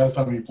when the last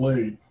time he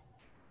played.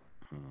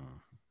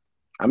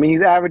 I mean,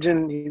 he's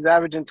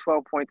averaging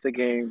 12 points a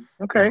game.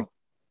 Okay. Well,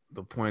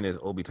 the point is,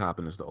 Obi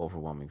Toppin is the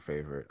overwhelming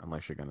favorite,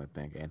 unless you're going to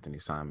think Anthony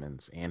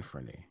Simons,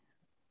 Anthony.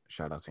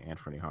 Shout out to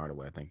Anthony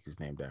Hardaway. I think he's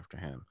named after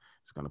him.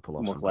 He's going to pull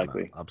off Most some kind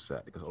likely. of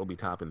upset because Obi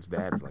Toppin's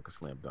dad is like a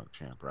slam dunk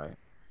champ, right?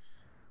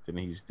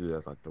 Didn't he used to do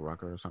that like the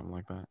Rucker or something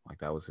like that? Like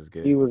that was his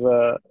gig. He was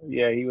a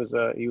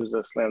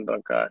slam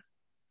dunk guy.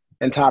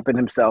 And Toppin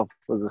himself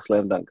was a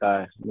slam dunk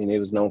guy. I mean, he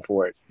was known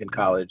for it in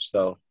college.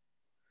 So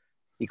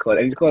he's scored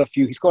a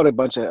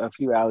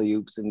few alley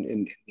oops in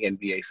the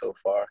NBA so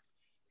far.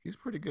 He's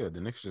pretty good.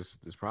 The Knicks his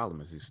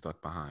problem is he's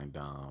stuck behind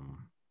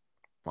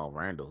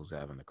Randall, who's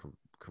having a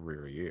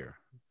career year,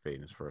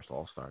 fading his first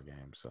All-Star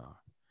game. So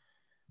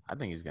I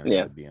think he's going to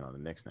end up being on the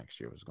Knicks next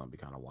year, which is going to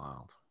be kind of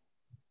wild.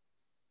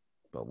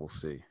 But we'll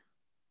see.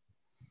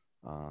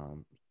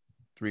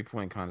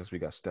 3-point contest, we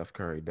got Steph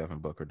Curry, Devin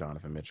Booker,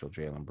 Donovan Mitchell,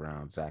 Jaylen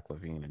Brown, Zach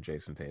LaVine, and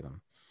Jason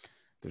Tatum.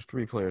 There's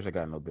 3 players that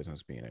got no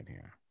business being in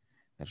here.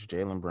 That's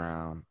Jaylen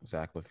Brown,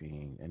 Zach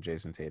LaVine, and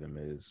Jason Tatum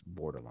is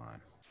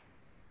borderline.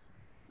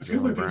 It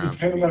seems like they're just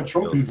handing out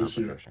trophies this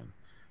year.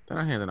 They're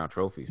not handing out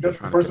trophies. That's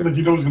the person that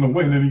you know is going to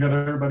win, then you got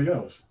everybody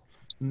else.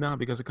 No,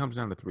 because it comes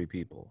down to 3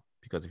 people.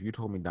 Because if you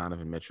told me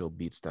Donovan Mitchell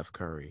beat Steph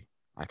Curry,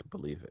 I could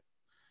believe it.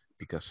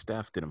 Because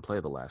Steph didn't play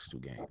the last 2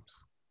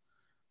 games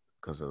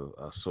because of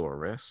a sore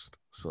wrist.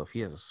 So if he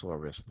has a sore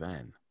wrist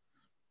then,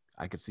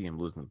 I could see him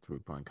losing the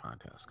 3-point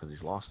contest because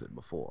he's lost it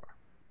before.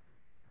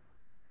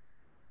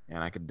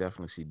 And I could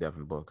definitely see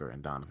Devin Booker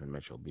and Donovan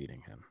Mitchell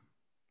beating him.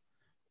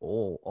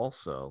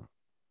 Also,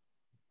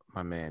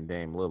 my man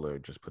Dame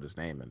Lillard just put his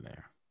name in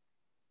there.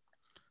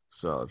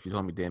 So if you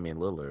told me Damian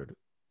Lillard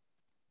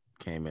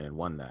came in and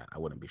won that, I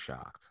wouldn't be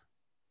shocked.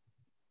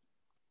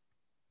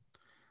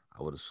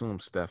 I would assume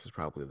Steph is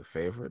probably the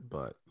favorite,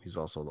 but he's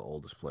also the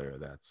oldest player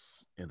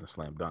that's in the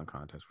slam dunk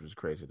contest, which is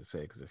crazy to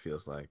say because it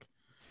feels like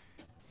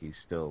he's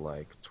still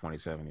like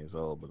 27 years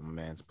old, but the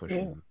man's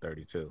pushing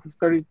 32. He's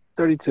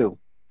 32.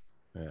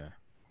 Yeah.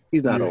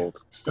 He's not old.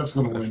 Steph's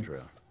going to win. That's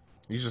true.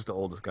 He's just the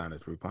oldest guy in the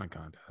 3-point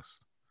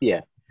contest.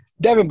 Yeah.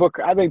 Devin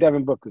Booker. I think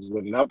Devin Booker's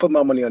winning. I'll put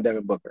my money on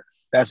Devin Booker.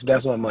 That's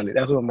what money.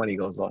 That's what money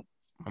goes on.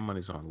 My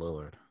money's on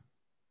Lillard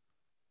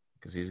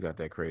because he's got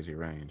that crazy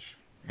range.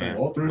 And And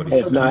all 3 of what us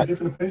he's have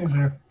different opinions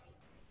here.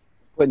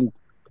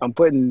 I'm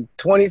putting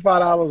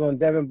 $25 on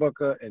Devin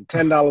Booker and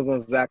 $10 on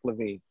Zach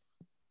LaVine.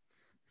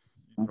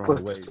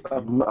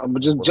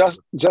 I'm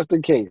just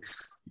in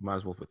case. You might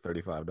as well put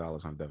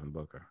 $35 on Devin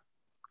Booker.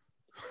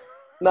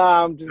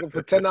 Nah, I'm just gonna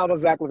put $10 on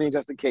Zach LaVine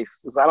just in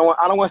case. I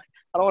don't want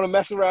to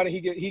mess around and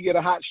he get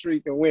a hot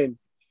streak and win.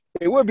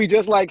 It would be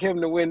just like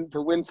him to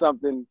win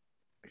something.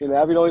 You know,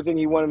 that'd be the only thing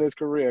he won in his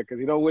career because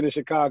he don't win in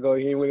Chicago.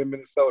 He ain't win in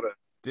Minnesota.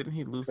 Didn't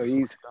he lose So the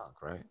he's-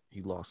 dunk, right?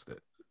 He lost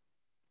it.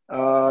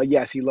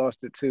 Yes, he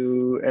lost it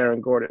to Aaron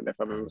Gordon, if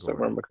I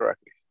remember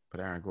correctly. But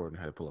Aaron Gordon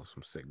had to pull up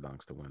some sick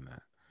dunks to win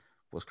that.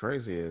 What's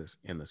crazy is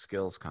in the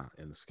skills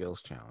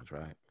challenge,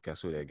 right?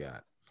 Guess who they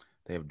got?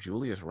 They have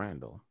Julius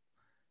Randle,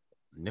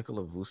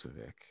 Nikola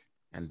Vucevic,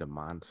 and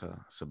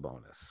Domantas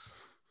Sabonis.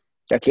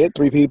 That's it?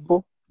 3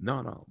 people?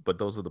 No, but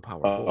those are the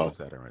power forwards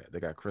that are in it. They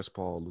got Chris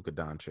Paul, Luka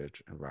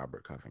Doncic, and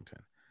Robert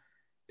Covington.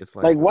 It's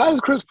Like, why is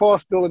Chris Paul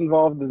still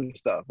involved in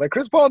stuff? Like,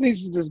 Chris Paul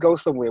needs to just go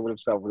somewhere with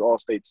himself, with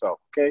all-state self,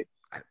 okay?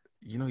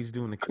 You know, he's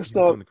doing the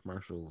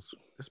commercials.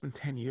 It's been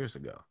 10 years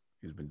ago.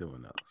 He's been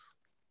doing those.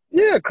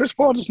 Yeah, Chris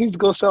Paul just needs to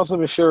go sell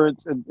some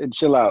insurance and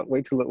chill out.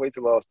 Wait till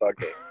the All-Star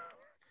game.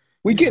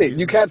 We get it.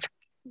 You got.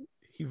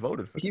 He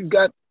voted for.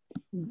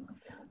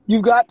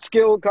 You've got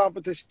skill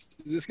competition.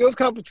 The skills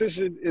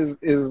competition is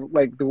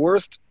like the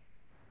worst.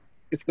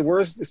 It's the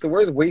worst. It's the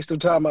worst waste of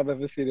time I've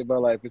ever seen in my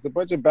life. It's a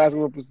bunch of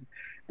basketball players.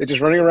 They're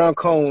just running around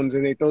cones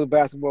and they throw the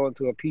basketball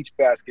into a peach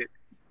basket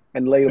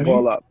and lay the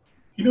ball up.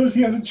 He knows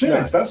he has a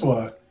chance. That's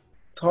why.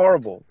 It's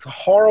horrible. It's a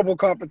horrible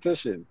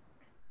competition.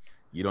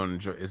 You don't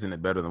enjoy? Isn't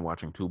it better than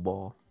watching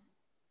 2-ball?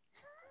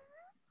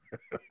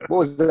 What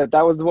was that?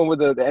 That was the one with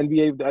the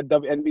NBA,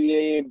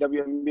 WNBA and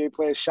WNBA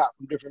players shot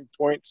from different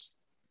points.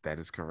 That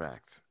is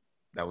correct.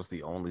 That was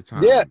the only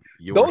time. Yeah,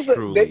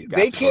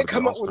 they can't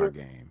come up with a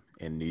game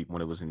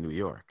when it was in New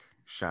York.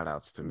 Shout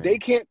outs to me. They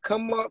can't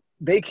come up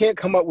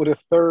with a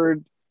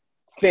third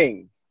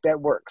thing that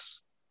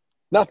works.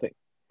 Nothing.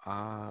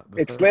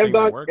 It's slam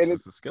dunk and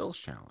it's the skills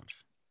challenge.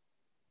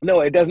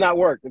 No, it does not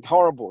work. It's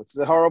horrible. It's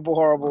a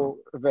horrible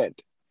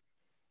event.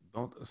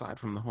 Aside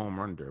from the home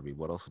run derby,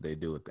 what else do they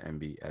do at the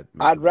NBA?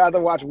 I'd rather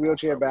watch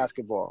wheelchair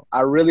basketball.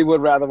 I really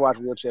would rather watch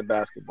wheelchair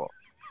basketball.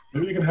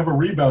 Maybe you can have a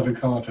rebounding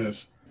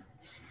contest.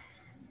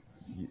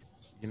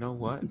 You know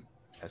what?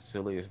 As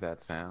silly as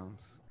that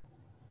sounds,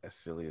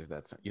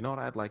 you know what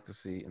I'd like to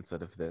see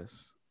instead of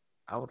this?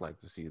 I would like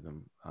to see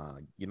them,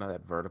 you know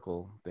that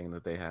vertical thing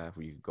that they have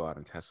where you go out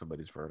and test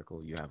somebody's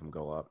vertical? You have them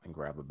go up and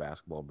grab a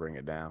basketball, bring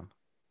it down.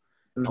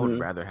 Mm-hmm. I would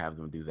rather have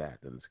them do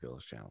that than the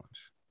skills challenge.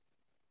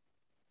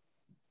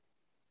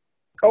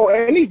 Oh,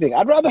 anything.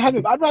 I'd rather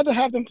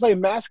have them play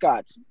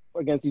mascots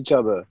against each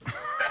other.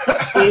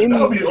 in That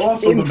would be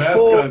awesome. The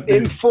full mascot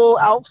did.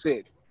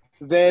 outfit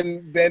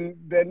than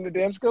the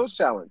damn skills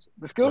challenge.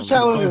 The skills The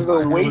only challenge Some is a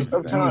problem I have waste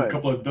with of gorilla doing a that, time.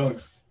 couple of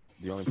dunks.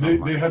 the only They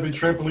problem I have the with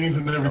that trampolines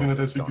and everything like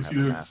that, so you don't can see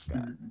have a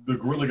mascot. the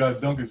gorilla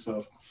got dunk and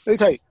stuff. Let me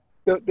tell you,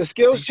 the They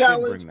skills should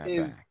challenge bring that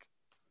is back.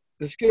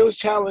 the skills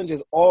challenge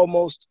is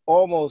almost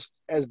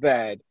as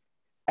bad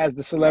as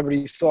the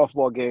celebrity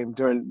softball game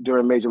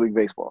during Major League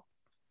Baseball.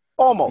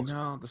 Almost.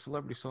 No, the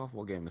celebrity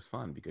softball game is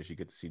fun because you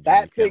get to see Jimmy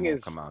That thing Kimmel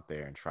is come out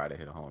there and try to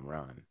hit a home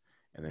run,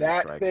 and then he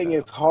that strikes thing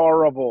is out.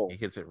 horrible. He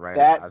hits it right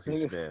at That Ozzie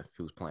thing is Smith,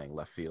 who's playing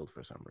left field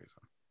for some reason.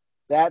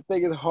 that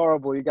thing is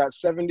horrible. You got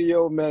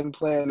 70-year-old men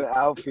playing the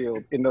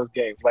outfield in those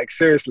games. Like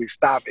seriously,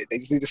 stop it. They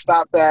just need to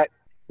stop that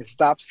and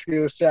stop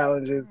skills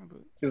challenges. Yeah,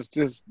 but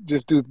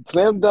Just do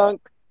slam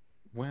dunk,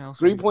 when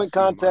else are we going to 3-point see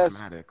Mark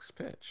contest, Maddox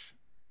pitch?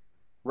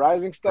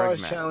 Rising Greg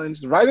Stars Maddux.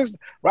 challenge,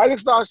 Rising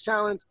Stars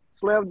challenge,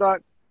 slam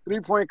dunk,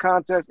 3-point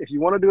contest. If you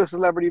want to do a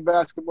celebrity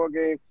basketball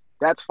game,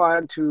 that's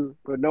fine too,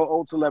 but no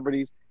old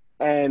celebrities.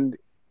 And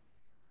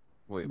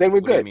Wait, they were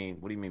what do you good. mean?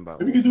 What do you mean by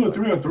Maybe we old could do a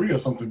celebrity? 3-on-3 or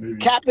something, maybe.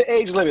 Cap the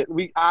age limit.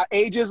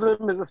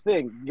 Ageism is a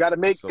thing. You gotta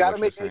make So what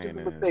you're ageism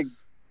saying a thing.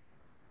 is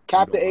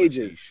Cap you the don't want to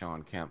see ages.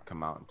 Sean Kemp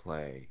come out and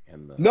play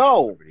in the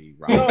No, celebrity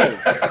no,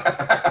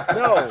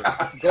 rivalry.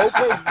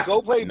 no.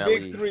 Go play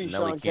Big Three,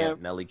 Sean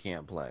Kemp. Nelly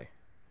can't play.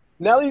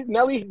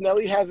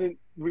 Nelly hasn't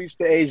reached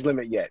the age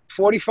limit yet.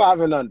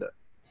 45 and under.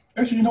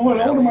 Actually, you know what?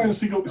 I wouldn't mind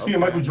seeing Okay.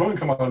 Michael Jordan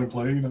come out and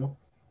play, you know.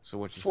 So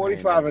what you're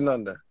 45 saying is, and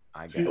under.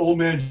 I See got old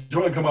you. man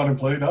Jordan come out and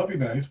play. That would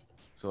be nice.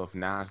 So if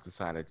Nas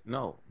decided,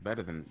 no,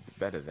 better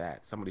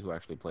that, somebody who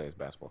actually plays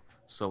basketball.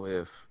 So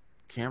if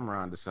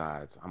Cameron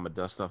decides, I'm gonna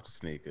dust off the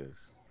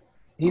sneakers.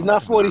 He's I'm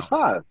not gonna come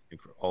out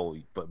 45. Oh,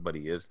 but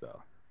he is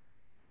though.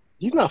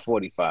 He's not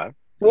 45.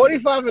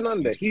 45 and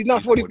under. He's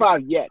not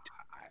 45 yet.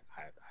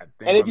 I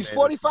think And if my he's man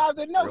is 45,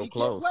 then no, real he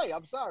close. can't play.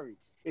 I'm sorry.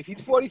 If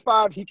he's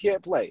 45, he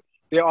can't play.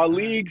 There are All right.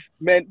 leagues,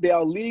 man. There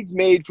are leagues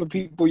made for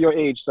people your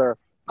age, sir.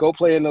 Go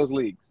play in those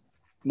leagues.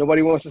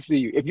 Nobody wants to see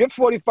you. If you're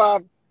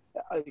 45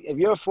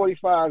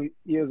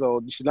 years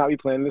old, you should not be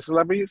playing the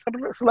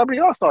celebrity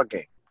all-star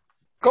game.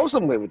 Go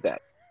somewhere with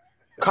that.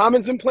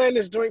 Common's been playing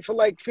this joint for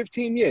like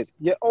 15 years.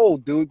 You're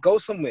old, dude. Go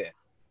somewhere.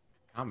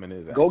 Common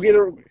is Go get a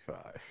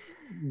 45.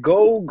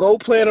 go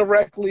play in a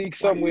rec league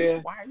somewhere.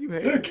 Why are you Yeah,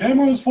 hating?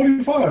 Cameron is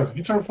 45.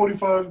 He turned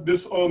 45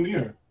 this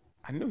year.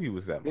 I knew he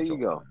was that There much you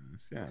older go. than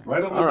this. Yeah.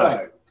 Right on All the right.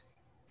 dot.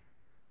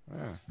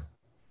 Yeah.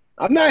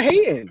 I'm not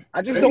hating.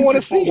 I just And don't he's want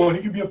to see 6'1". it.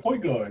 He could be a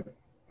point guard.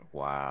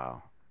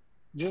 Wow.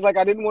 Just like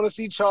I didn't want to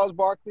see Charles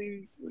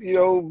Barkley,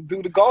 do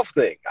the golf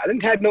thing. I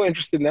didn't have no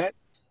interest in that.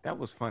 That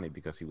was funny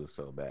because he was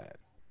so bad.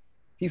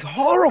 He's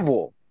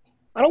horrible.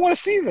 I don't want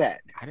to see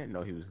that. I didn't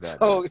know he was that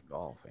So- bad at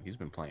golf, and he's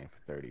been playing for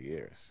 30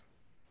 years.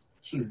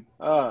 Sure.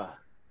 Well,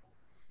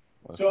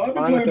 So I've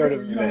been I'm a playing, third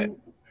of that.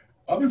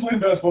 I've been playing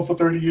basketball for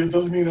 30 years.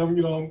 Doesn't mean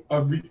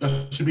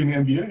I should be in the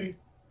NBA.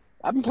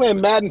 I've been playing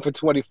Madden for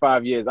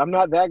 25 years. I'm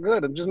not that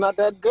good. I'm just not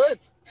that good.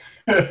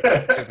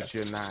 but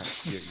you're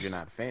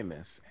not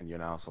famous, and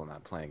you're also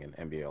not playing an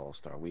NBA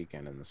All-Star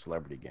Weekend in the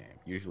celebrity game.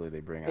 Usually, they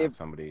bring out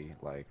somebody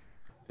like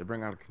they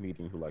bring out a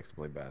comedian who likes to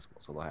play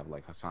basketball. So they'll have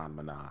like Hassan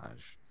Minaj,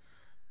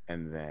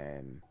 and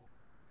then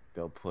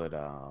they'll put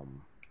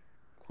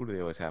who do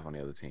they always have on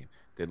the other team?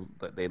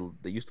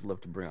 They used to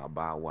love to bring out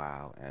Bow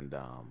Wow and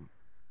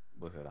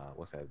what's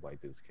that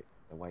white dude's kid?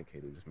 The white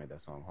kid who just made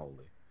that song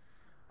Holy.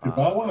 Did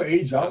Bow Wow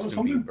age out or Justin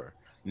something? Bieber.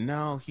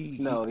 No, He's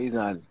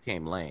not.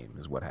 became lame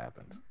is what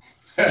happened.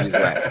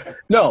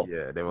 No.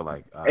 Yeah, they were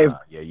like,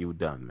 yeah, you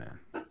done,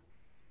 man.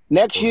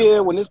 Next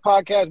year, when this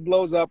podcast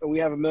blows up and we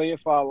have 1 million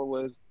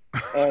followers,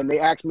 and they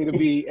ask me to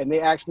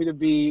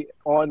be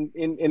on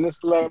in the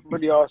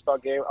celebrity all-star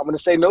game, I'm gonna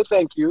say no,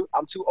 thank you.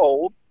 I'm too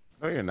old.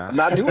 No, you're not. I'm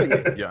not doing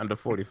it. You're under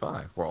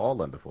 45. We're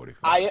all under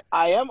 45.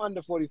 I am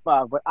under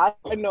 45, but I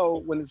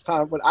know when it's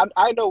time. When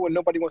I know when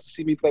nobody wants to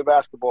see me play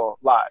basketball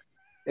live,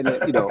 and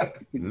then,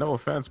 No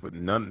offense, but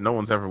no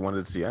one's ever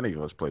wanted to see any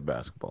of us play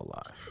basketball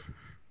live.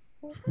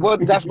 well,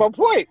 that's my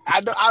point.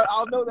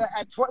 I'll know that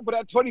but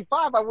at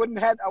 25, I wouldn't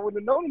have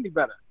known any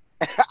better.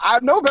 I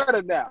know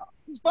better now.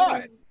 It's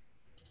fine.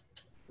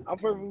 I'm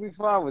perfectly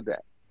fine with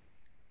that.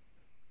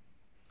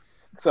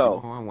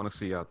 So I want to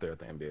see out there at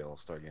the NBA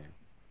All-Star game.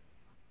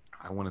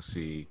 I want to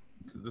see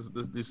this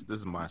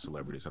is my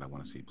celebrities that I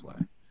want to see play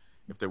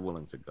if they're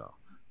willing to go.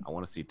 I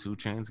want to see 2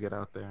 Chainz get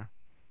out there.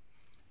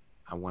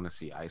 I want to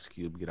see Ice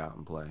Cube get out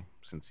and play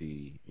since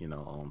he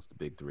owns the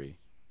big 3.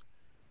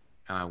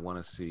 And I want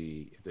to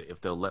see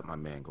if they'll let my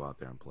man go out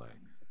there and play.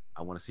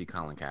 I want to see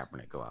Colin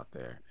Kaepernick go out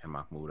there and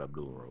Mahmoud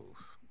Abdul-Rauf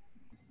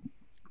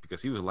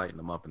because he was lighting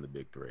them up in the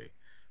big 3,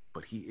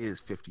 but he is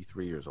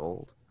 53 years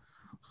old.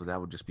 So that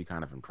would just be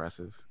kind of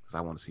impressive because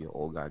I want to see an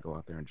old guy go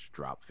out there and just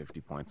drop 50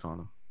 points on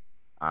him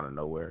out of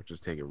nowhere.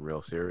 Just take it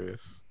real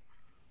serious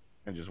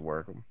and just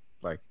work him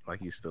like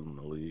he's still in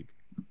the league.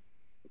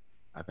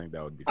 I think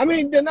that would be fun. I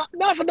mean,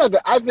 not for nothing.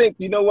 I think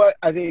you know what?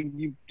 I think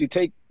you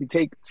take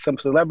some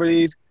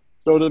celebrities,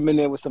 throw them in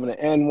there with some of the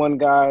N1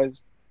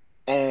 guys,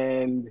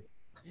 and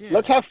Yeah.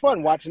 Let's have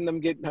fun watching them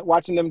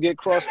get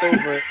crossed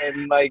over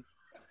and like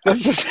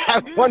let's just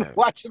have fun Yeah.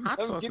 watching Hot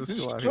them Sauce get is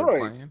still out here destroyed.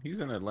 playing. He's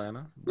in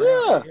Atlanta. Bring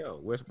out Yeah. AO.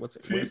 Where's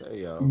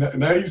See, AO?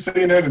 now you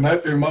saying that, and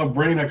in my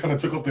brain, I kind of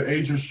took up the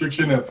age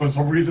restriction, and for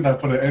some reason, I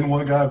put an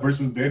N1 guy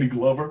versus Danny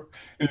Glover,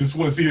 and just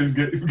want to see him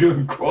get him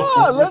Yeah,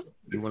 crossovers.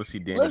 You want to see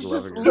Danny let's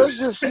Glover? just let's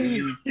just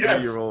see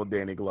 83-year-old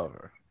Danny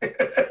Glover.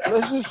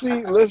 let's just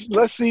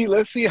see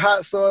let's see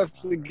Hot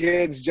Sauce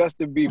against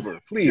Justin Bieber.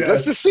 Please. Let's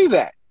Yes. just see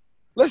that.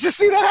 Let's just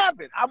see that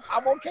happen.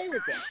 I'm okay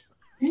with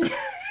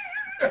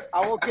that.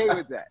 I'm okay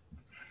with that.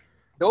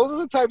 Those are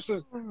the types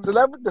of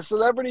the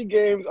celebrity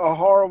games are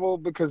horrible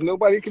because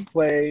nobody can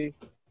play,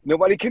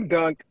 nobody can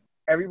dunk,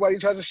 everybody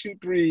tries to shoot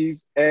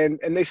threes, and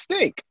they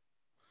stink.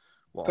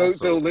 Well, So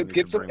also, we let's need to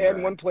get some bring back.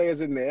 N1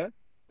 players in there.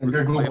 And we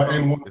Was it gotta go by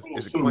Quavo? N1 Is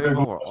rules it too. We gotta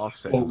Quavo go or by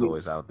Offset basketball who's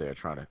always rules. out there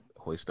trying to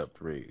hoist up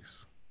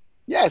threes?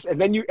 Yes,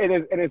 and then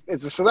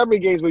it's the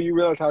celebrity games where you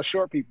realize how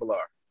short people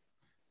are.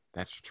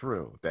 That's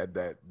true.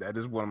 That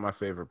is one of my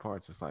favorite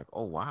parts. It's like,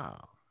 oh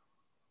wow,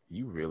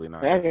 you really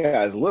not That that.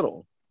 guy's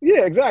little.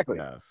 Yeah, exactly.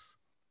 Yes.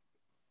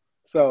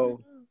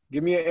 So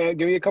give me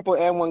a couple of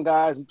N1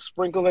 guys,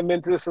 sprinkle them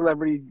into the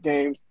celebrity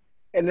games,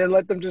 and then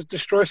let them just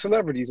destroy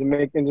celebrities and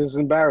make them just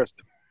embarrass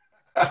them.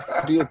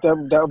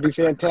 That would be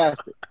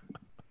fantastic.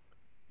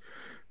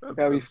 That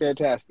would be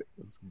fantastic.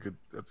 That's good.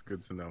 That's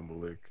good to know,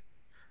 Malik.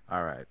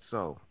 All right.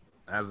 So,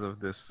 as of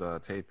this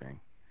taping,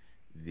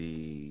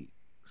 the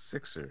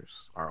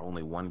Sixers are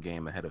only one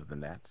game ahead of the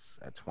Nets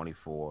at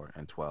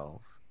 24-12.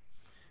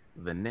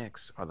 The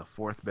Knicks are the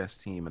fourth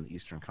best team in the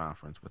Eastern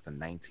Conference with a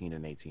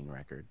 19-18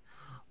 record,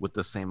 with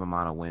the same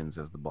amount of wins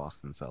as the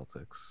Boston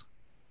Celtics.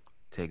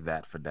 Take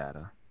that for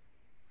data.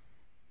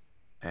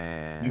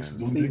 Knicks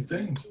is And doing big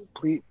things.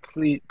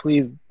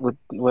 Please, with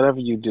whatever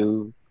you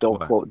do, don't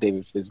What? quote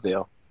David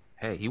Fisdale.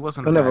 hey, he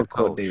wasn't a Don't ever bad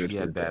quote coach. David He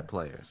had Fisdale. bad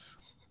players.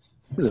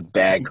 He's a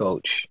bad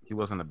coach. He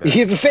wasn't a bad.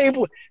 He's the same.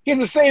 He's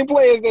the same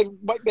players that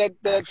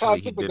Tom Actually,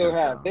 he Thibodeau didn't.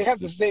 have. They have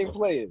He, the same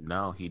players.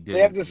 no, he didn't.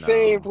 They have the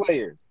same No,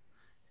 players.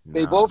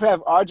 They no. both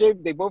have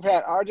RJ. They both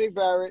had RJ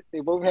Barrett.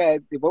 They both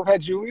had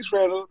Julius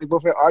Randle. They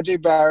both had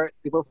RJ Barrett.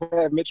 They both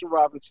had Mitchell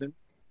Robinson.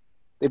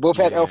 They both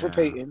had Elfrid Yeah,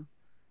 Payton.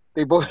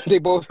 They both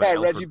but had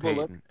Reggie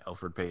Bullock.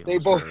 Alfred Payton They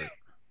was both.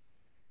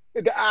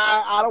 hurt.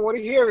 I don't want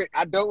to hear it.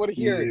 I don't want to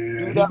hear it. Yeah,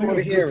 Do he's not making want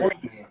a to good hear it.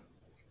 point there.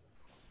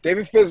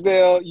 David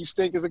Fisdale, you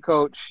stink as a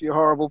coach. You're a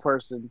horrible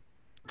person.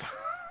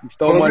 You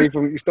stole Well,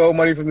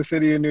 money from the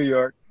city of New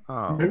York.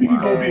 Oh, Maybe he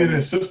could go wow. be an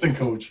assistant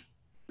coach.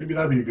 Maybe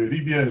that'd be good.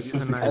 He'd be an He's a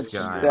assistant nice coach.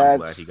 guy, and That's I'm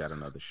glad he got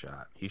another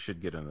shot. He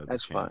should get another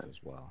that's chance fine. as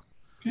well.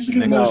 He should The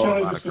get Knicks another have shot a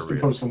as lot of assistant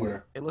careers. coach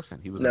somewhere. Hey, listen,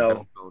 he was a No.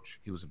 better coach.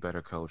 He was a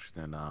better coach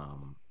than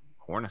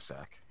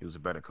Hornacek. He was a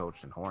better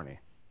coach than Horny,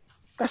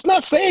 That's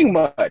not saying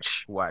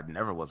much. who I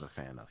never was a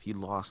fan of. He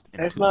lost in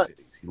That's two not.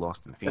 cities. He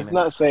lost in Phoenix That's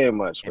not saying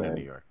much, and in New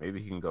man. York.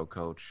 Maybe he can go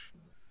coach.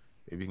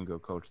 Maybe he can go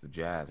coach the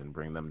Jazz and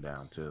bring them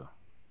down too.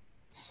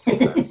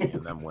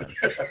 Seeing them win.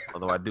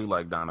 Although I do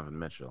like Donovan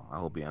Mitchell. I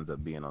hope he ends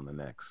up being on the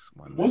Knicks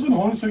one day. Wasn't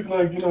Hornacek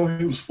like,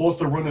 he was forced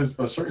to run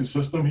a certain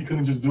system? He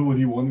couldn't just do what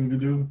he wanted to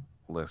do?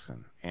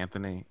 Listen,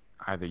 Anthony,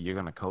 either you're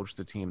going to coach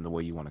the team the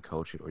way you want to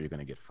coach it or you're going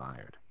to get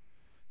fired.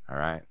 All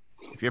right?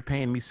 If you're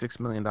paying me $6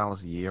 million a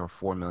year or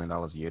 $4 million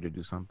a year to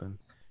do something,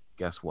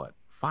 guess what?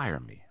 Fire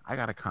me. I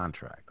got a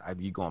contract.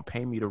 Either you're going to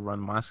pay me to run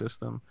my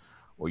system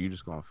or you're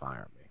just going to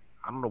fire me.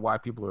 I don't know why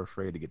people are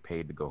afraid to get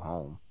paid to go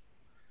home.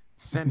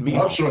 Send me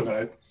I'm home. sure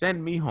not.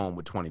 Send me home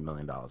with $20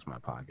 million in my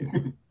pocket.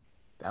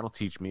 That'll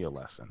teach me a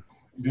lesson.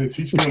 Yeah,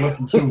 teach me a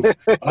lesson too.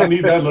 I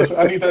need that lesson.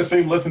 I need that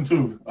same lesson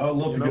too. I'd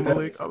love to get that.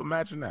 Malik,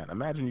 imagine that.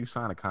 Imagine you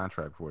sign a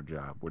contract for a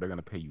job where they're going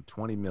to pay you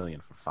 $20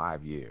 million for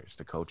 5 years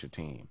to coach a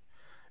team,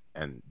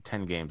 and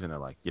 10 games in, they're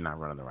like, "You're not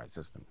running the right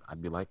system."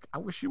 I'd be like, "I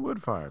wish you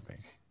would fire me.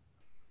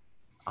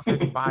 I'll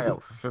take a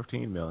buyout for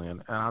 $15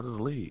 million, and I'll just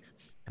leave.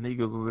 And then you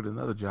go get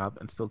another job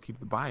and still keep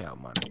the buyout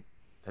money.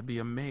 That'd be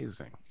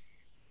amazing."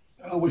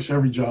 I wish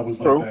every job was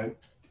True. like that.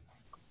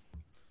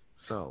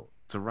 So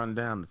to run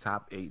down the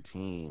top 8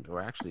 teams,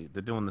 or actually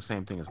they're doing the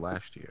same thing as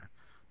last year.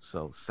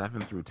 So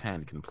 7 through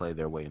 10 can play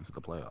their way into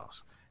the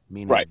playoffs,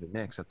 meaning Right. the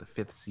Knicks at the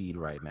 5th seed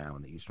right now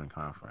in the Eastern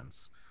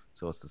Conference.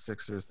 So it's the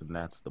Sixers, the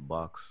Nets, the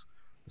Bucks,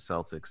 the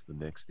Celtics, the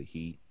Knicks, the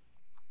Heat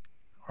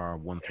are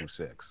 1 through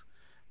 6.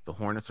 The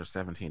Hornets are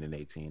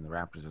 17-18. The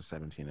Raptors are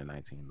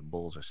 17-19. The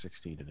Bulls are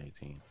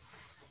 16-18.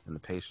 And the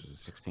Pacers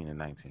are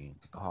 16-19.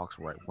 The Hawks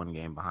were right 1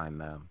 game behind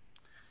them.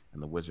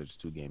 And the Wizards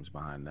 2 games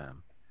behind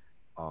them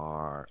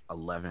are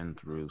 11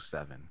 through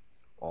 7.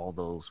 All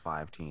those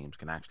 5 teams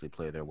can actually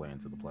play their way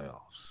into the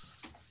playoffs.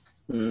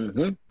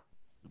 Mm-hmm.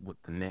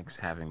 With the Knicks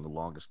having the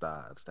longest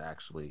odds to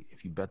actually,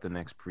 if you bet the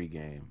Knicks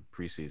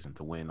preseason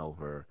to win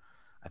over,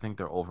 I think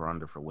their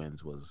over-under for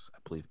wins was, I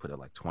believe, put at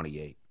like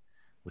 28,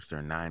 which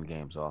they're 9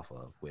 games off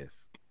of with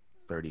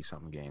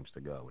 30-something games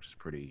to go, which is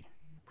pretty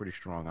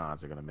strong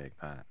odds they're going to make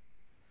that.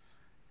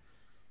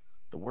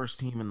 The worst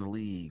team in the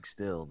league,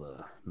 still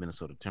the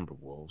Minnesota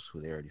Timberwolves, who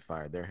they already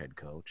fired their head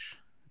coach.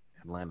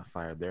 Atlanta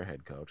fired their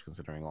head coach,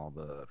 considering all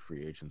the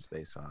free agents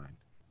they signed.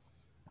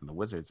 and the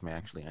Wizards may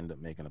actually end up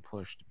making a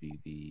push to be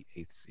the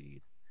 8th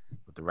seed.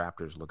 But the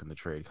Raptors looking to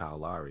trade Kyle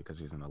Lowry because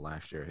he's in the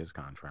last year of his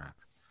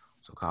contract.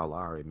 So Kyle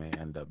Lowry may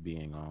end up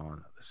being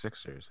on the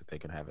Sixers if they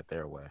can have it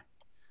their way.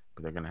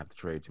 But they're going to have to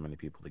trade too many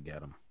people to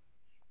get him.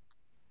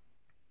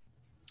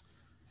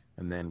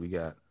 And then we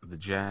got the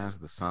Jazz,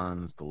 the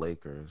Suns, the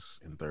Lakers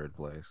in third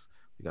place.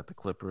 We got the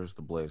Clippers,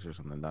 the Blazers,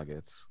 and the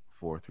Nuggets,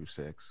 4 through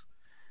 6.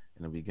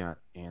 And then we got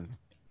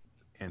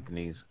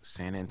Anthony's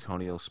San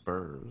Antonio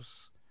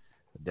Spurs,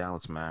 the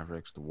Dallas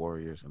Mavericks, the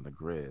Warriors, and the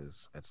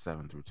Grizz at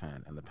 7 through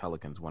 10. And the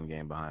Pelicans one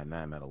game behind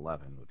them at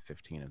 11 with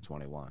 15 and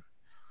 21.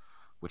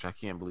 Which I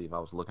can't believe. I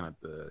was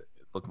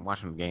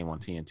watching the game on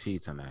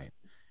TNT tonight,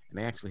 and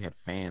they actually had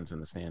fans in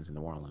the stands in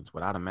New Orleans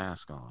without a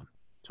mask on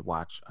to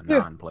watch a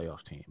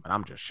non-playoff team, and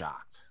I'm just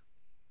shocked.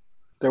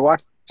 They're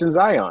watching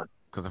Zion.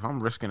 Because if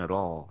I'm risking it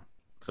all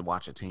to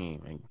watch a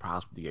team and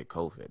possibly get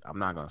COVID, I'm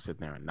not going to sit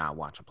there and not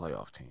watch a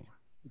playoff team.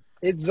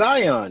 It's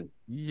Zion.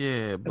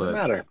 Yeah,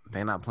 but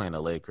they're not playing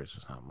the Lakers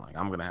or something. Like,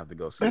 I'm going to have to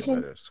go see a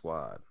better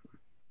squad.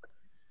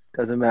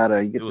 Doesn't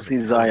matter. You get to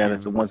see Zion.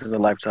 It's a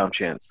once-in-a-lifetime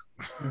chance.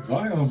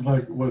 Zion's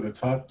like, the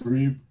top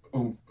 3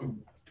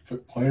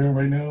 player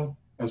right now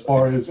as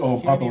far as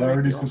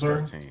popularity is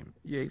concerned? Team.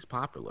 Yeah, he's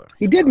popular.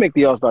 He did make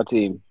the All-Star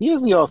team. He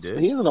is the All-Star.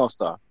 He's an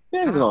All-Star.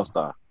 Yeah, he's an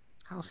All-Star.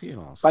 How's he an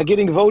All-Star? By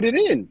getting voted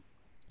in.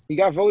 He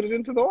got voted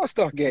into the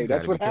All-Star game.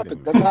 That's what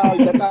happened. That's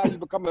how you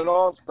become an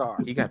All-Star.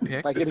 He got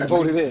picked? By getting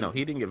voted in. No,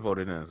 he didn't get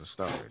voted in as a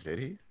starter, did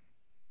he?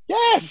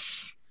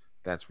 Yes!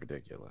 That's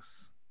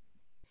ridiculous.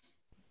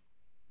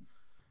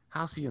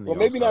 How's he in the Well,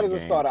 maybe not as a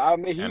game? starter. I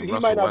mean, he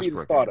might not be the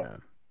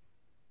starter.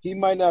 He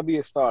might not be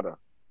a starter.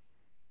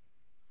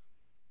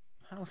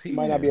 How's he? He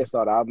might not be a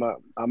starter.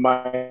 I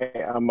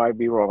might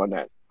be wrong on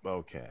that.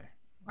 Okay.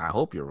 I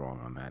hope you're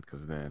wrong on that,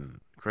 because then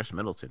Chris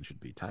Middleton should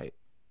be tight,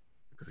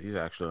 because he's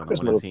actually on the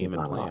winning team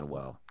and playing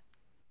well.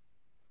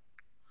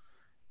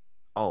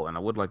 Oh, and I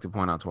would like to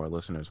point out to our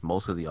listeners,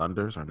 most of the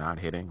unders are not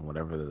hitting.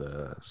 Whatever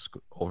the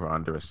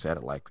over-under is set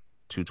at like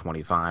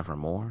 225 or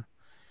more,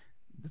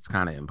 it's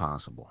kind of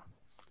impossible.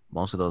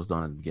 Most of those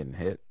don't end up getting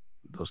hit.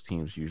 Those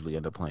teams usually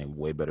end up playing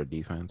way better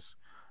defense.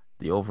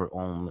 The over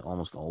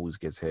almost always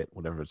gets hit,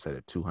 whatever it's set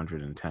at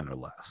 210 or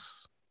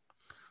less.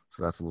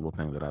 So that's a little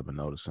thing that I've been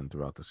noticing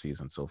throughout the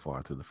season so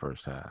far through the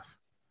first half.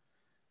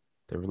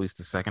 They released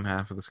the second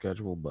half of the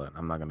schedule, but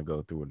I'm not going to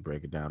go through and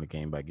break it down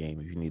game by game.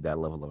 If you need that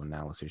level of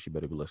analysis, you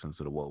better be listening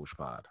to the Woj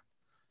pod,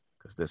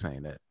 because this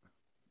ain't it.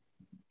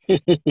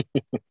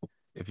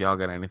 If y'all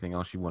got anything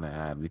else you want to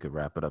add, we could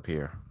wrap it up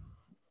here.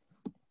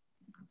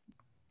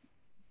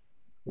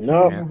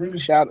 No,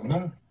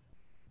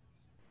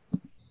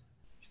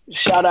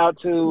 shout out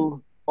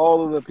to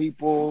all of the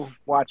people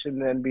watching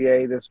the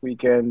NBA this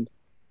weekend,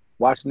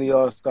 watching the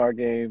All-Star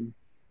game,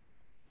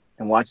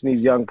 and watching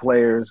these young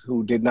players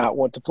who did not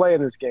want to play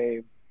in this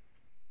game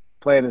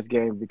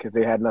because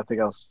they had nothing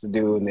else to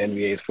do, and the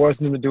NBA is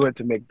forcing them to do it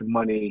to make the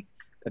money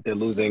that they're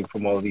losing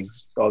from all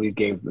these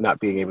games not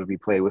being able to be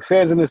played with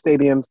fans in the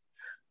stadiums.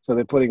 So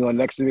they're putting on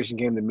an exhibition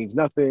game that means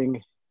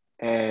nothing,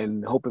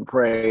 and hope and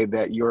pray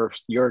that your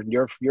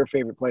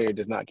favorite player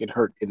does not get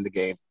hurt in the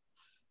game.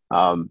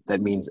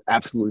 That means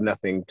absolutely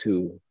nothing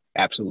to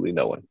absolutely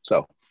no one.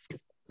 So,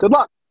 good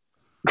luck.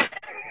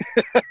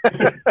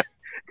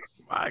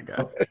 My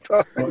God.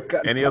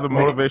 Any other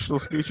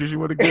motivational speeches you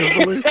want to give,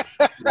 Billy?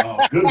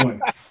 Oh, good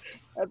one.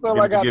 That's all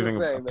I got to say, giving a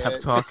man. pep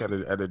talk at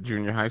a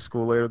junior high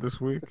school later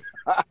this week.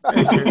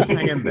 Just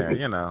hang in there.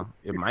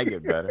 It might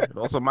get better. It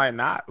also might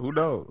not. Who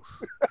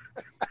knows?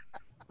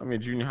 I mean,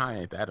 junior high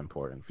ain't that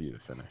important for you to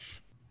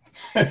finish.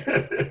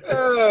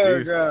 Oh,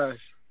 Jesus.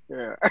 gosh.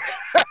 Yeah.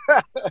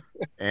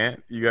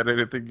 Ant, you got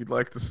anything you'd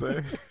like to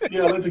say?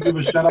 Yeah, I'd like to give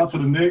a shout out to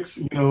the Knicks.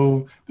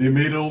 They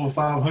made it over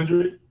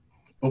 500.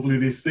 Hopefully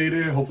they stay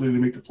there. Hopefully they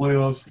make the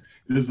playoffs.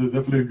 This is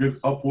definitely a good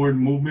upward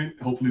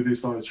movement. Hopefully they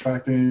start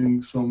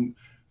attracting some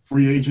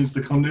free agents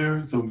to come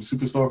there, some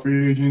superstar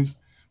free agents,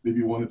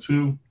 maybe 1 or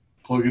 2.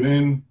 Plug it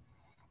in,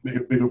 make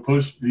a bigger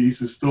push. The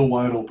East is still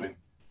wide open.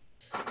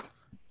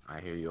 I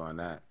hear you on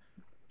that.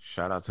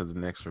 Shout out to the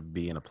Knicks for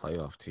being a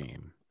playoff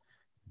team.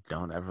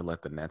 Don't ever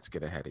let the Nets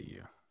get ahead of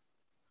you.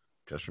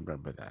 Just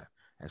remember that.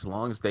 As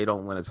long as they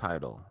don't win a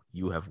title,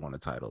 you have won a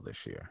title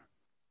this year.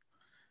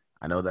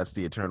 I know that's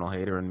the eternal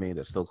hater in me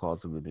that still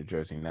calls them the New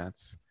Jersey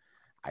Nets.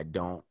 I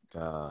don't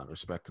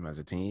respect them as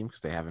a team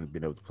because they haven't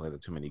been able to play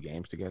too many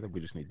games together. We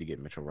just need to get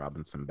Mitchell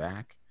Robinson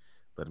back,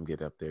 let him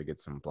get up there,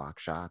 get some block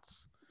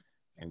shots,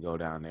 and go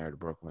down there to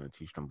Brooklyn and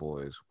teach them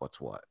boys what's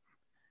what.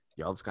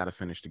 Y'all just got to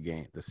finish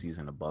the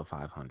season above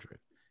 500.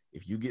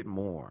 If you get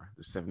more,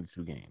 the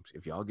 72 games,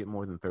 if y'all get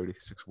more than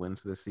 36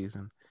 wins this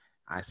season,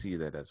 I see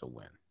that as a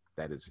win.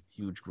 That is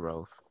huge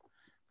growth.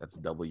 That's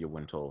double your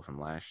win total from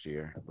last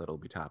year. Let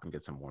Obi Toppin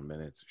get some more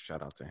minutes.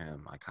 Shout out to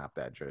him. I copped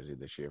that jersey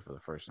this year for the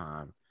first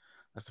time.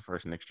 That's the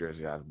first Knicks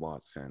jersey I've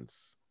bought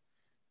since,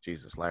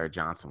 Larry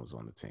Johnson was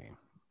on the team.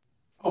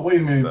 Oh, wait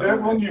a minute.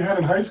 That one you had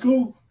in high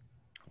school?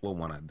 What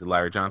one? The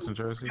Larry Johnson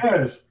jersey?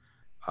 Yes.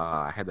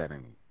 I had that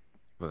in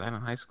Was that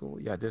in high school?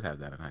 Yeah, I did have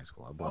that in high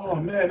school. I bought Oh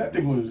that man, that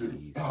thing was.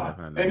 in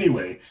 87 and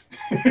Anyway,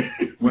 we're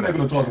not whatever.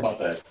 going to talk Man. about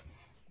that.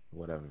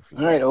 Whatever. For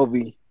All you. right,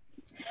 Obi.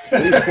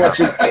 Ace bought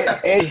your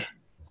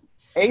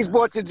Ace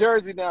bought your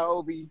jersey now,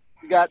 Obi.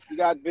 You got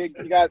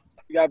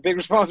big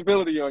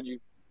responsibility on you.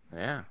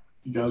 Yeah.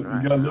 You That's got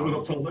right. to live it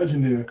up to the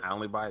legend there. I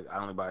only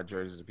buy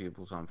jerseys of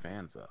people who I'm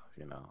fans of.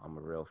 You know, I'm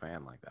a real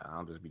fan like that. I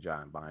don't just be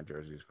buying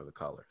jerseys for the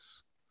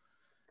colors.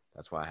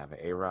 That's why I have an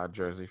A-Rod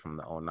jersey from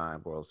the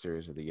 '09 World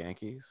Series of the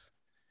Yankees.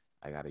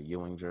 I got a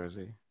Ewing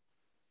jersey.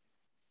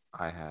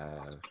 I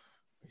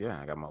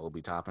got my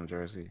Obi Toppin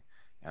jersey,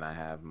 and I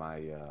have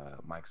my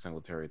Mike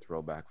Singletary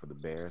throwback for the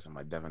Bears, and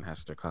my Devin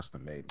Hester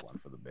custom-made one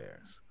for the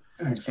Bears.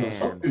 Dang,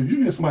 so if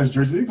you get somebody's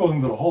jersey, they go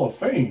into the Hall of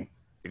Fame.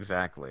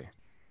 Exactly.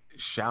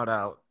 Shout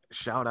out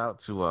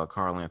to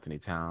Karl Anthony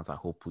Towns.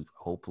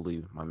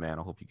 Hopefully, my man,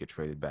 I hope you get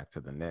traded back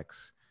to the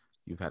Knicks.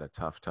 You've had a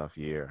tough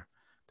year.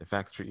 The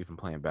fact that you're even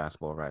playing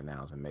basketball right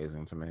now is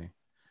amazing to me.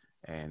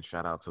 And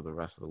shout out to the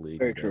rest of the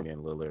league and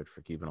Damian Lillard for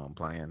keeping on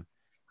playing.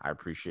 I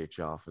appreciate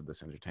y'all for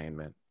this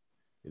entertainment.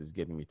 It is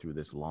getting me through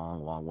this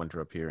long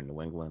winter up here in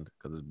New England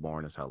because it's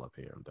boring as hell up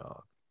here,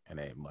 dog, and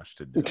ain't much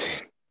to do.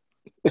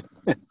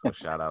 So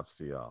shout outs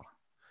to y'all.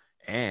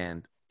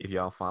 And if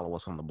y'all follow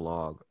us on the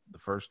blog, the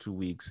first 2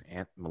 weeks,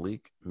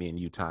 Malik, me and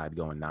you tied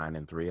going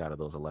 9-3 out of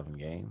those 11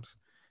 games.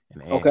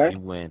 And you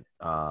went,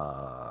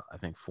 I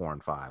think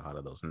 4-5 out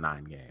of those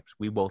 9 games.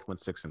 We both went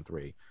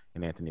 6-3,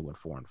 and Anthony went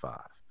 4-5.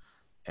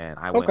 And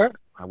I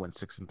went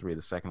 6-3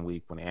 the second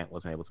week when Ant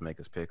wasn't able to make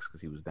his picks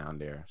because he was down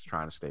there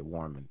trying to stay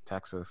warm in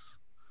Texas.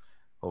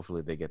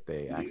 Hopefully they get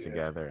their act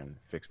together and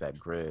fix that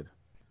grid.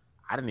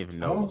 I didn't even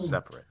know it was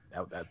separate.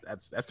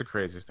 That's the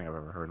craziest thing I've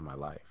ever heard in my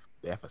life.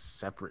 They have a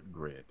separate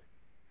grid.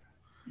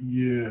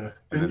 Yeah,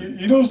 and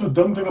you know what's the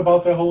dumb thing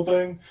about that whole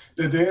thing?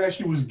 That they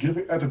actually was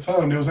giving at the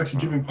time. They was actually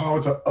giving power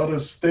to other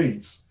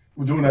states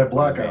were doing that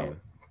blackout.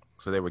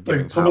 So they were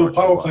giving some of the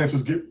power plants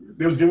was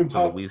giving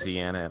power to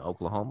Louisiana and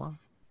Oklahoma.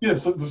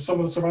 Yes, so some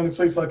of the surrounding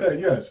states like that.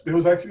 Yes, there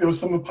was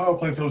some of the power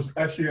plants that was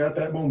actually at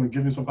that moment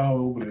giving some power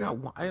over there.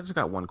 I just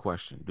got one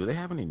question. Do they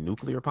have any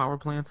nuclear power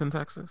plants in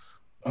Texas?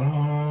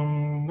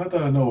 Not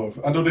that I know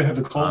of. I know they had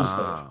the coal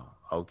stuff.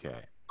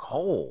 Okay,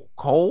 coal.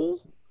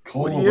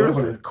 What year is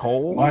it?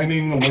 Coal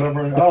mining or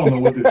whatever. I don't know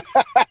what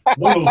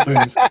one of those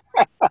things.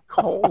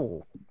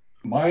 Coal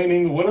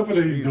mining, whatever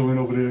they're doing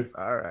over there.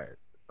 All right,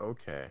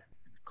 okay,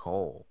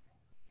 coal.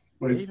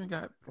 But they even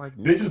got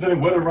they just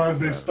didn't weatherize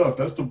their stuff.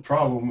 That's the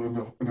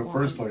problem in the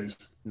first place.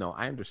 No,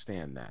 I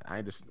understand that.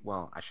 I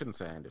shouldn't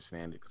say I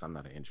understand it because I'm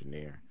not an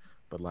engineer,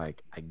 but I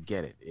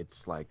get it.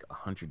 It's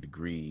 100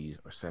 degrees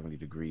or 70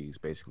 degrees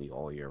basically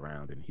all year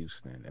round in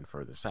Houston and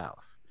further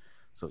south.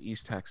 So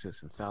East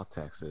Texas and South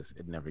Texas,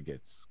 it never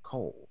gets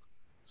cold.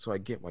 So I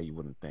get why you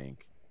wouldn't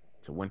think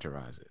to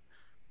winterize it.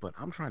 But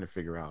I'm trying to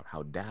figure out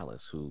how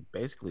Dallas, who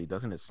basically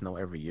doesn't it snow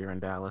every year in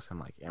Dallas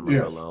and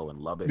Amarillo and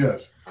Lubbock,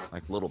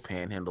 little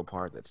panhandle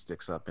part that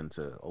sticks up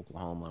into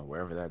Oklahoma or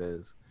wherever that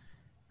is.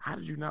 How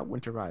did you not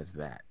winterize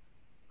that?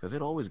 Because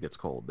it always gets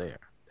cold there.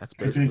 That's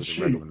basically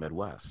the regular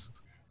Midwest.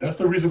 That's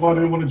the reason why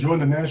they want to join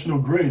the national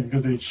grid,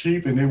 because they're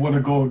cheap and they want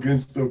to go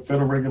against the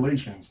federal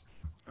regulations.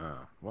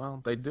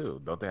 Well, they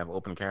do. Don't they have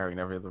open carry and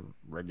every other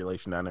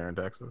regulation down there in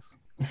Texas?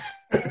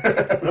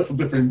 That's a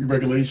different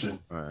regulation.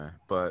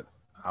 But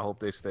I hope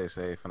they stay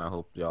safe, and I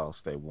hope y'all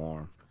stay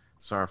warm.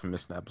 Sorry for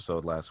missing the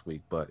episode last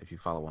week, but if you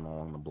follow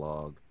along the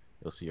blog,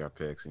 you'll see our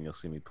picks, and you'll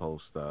see me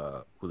post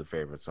who the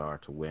favorites are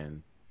to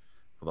win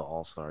for the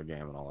All-Star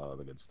game and all that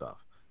other good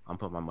stuff. I'm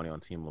putting my money on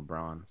Team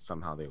LeBron.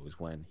 Somehow they always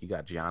win. He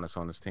got Giannis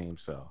on his team,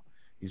 so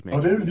he's making.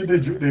 Oh, they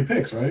did their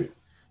picks, right?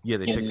 Yeah,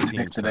 they picked their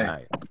teams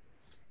tonight.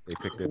 They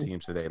picked their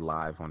teams today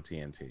live on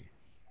TNT.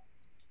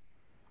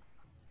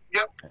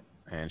 Yep.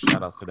 And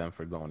shout outs to them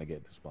for going to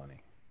get this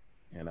money.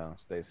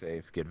 Stay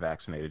safe, get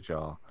vaccinated,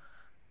 y'all.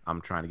 I'm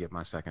trying to get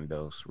my second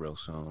dose real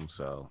soon,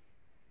 so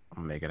I'm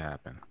gonna make it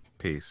happen.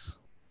 Peace.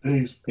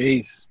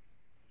 Peace.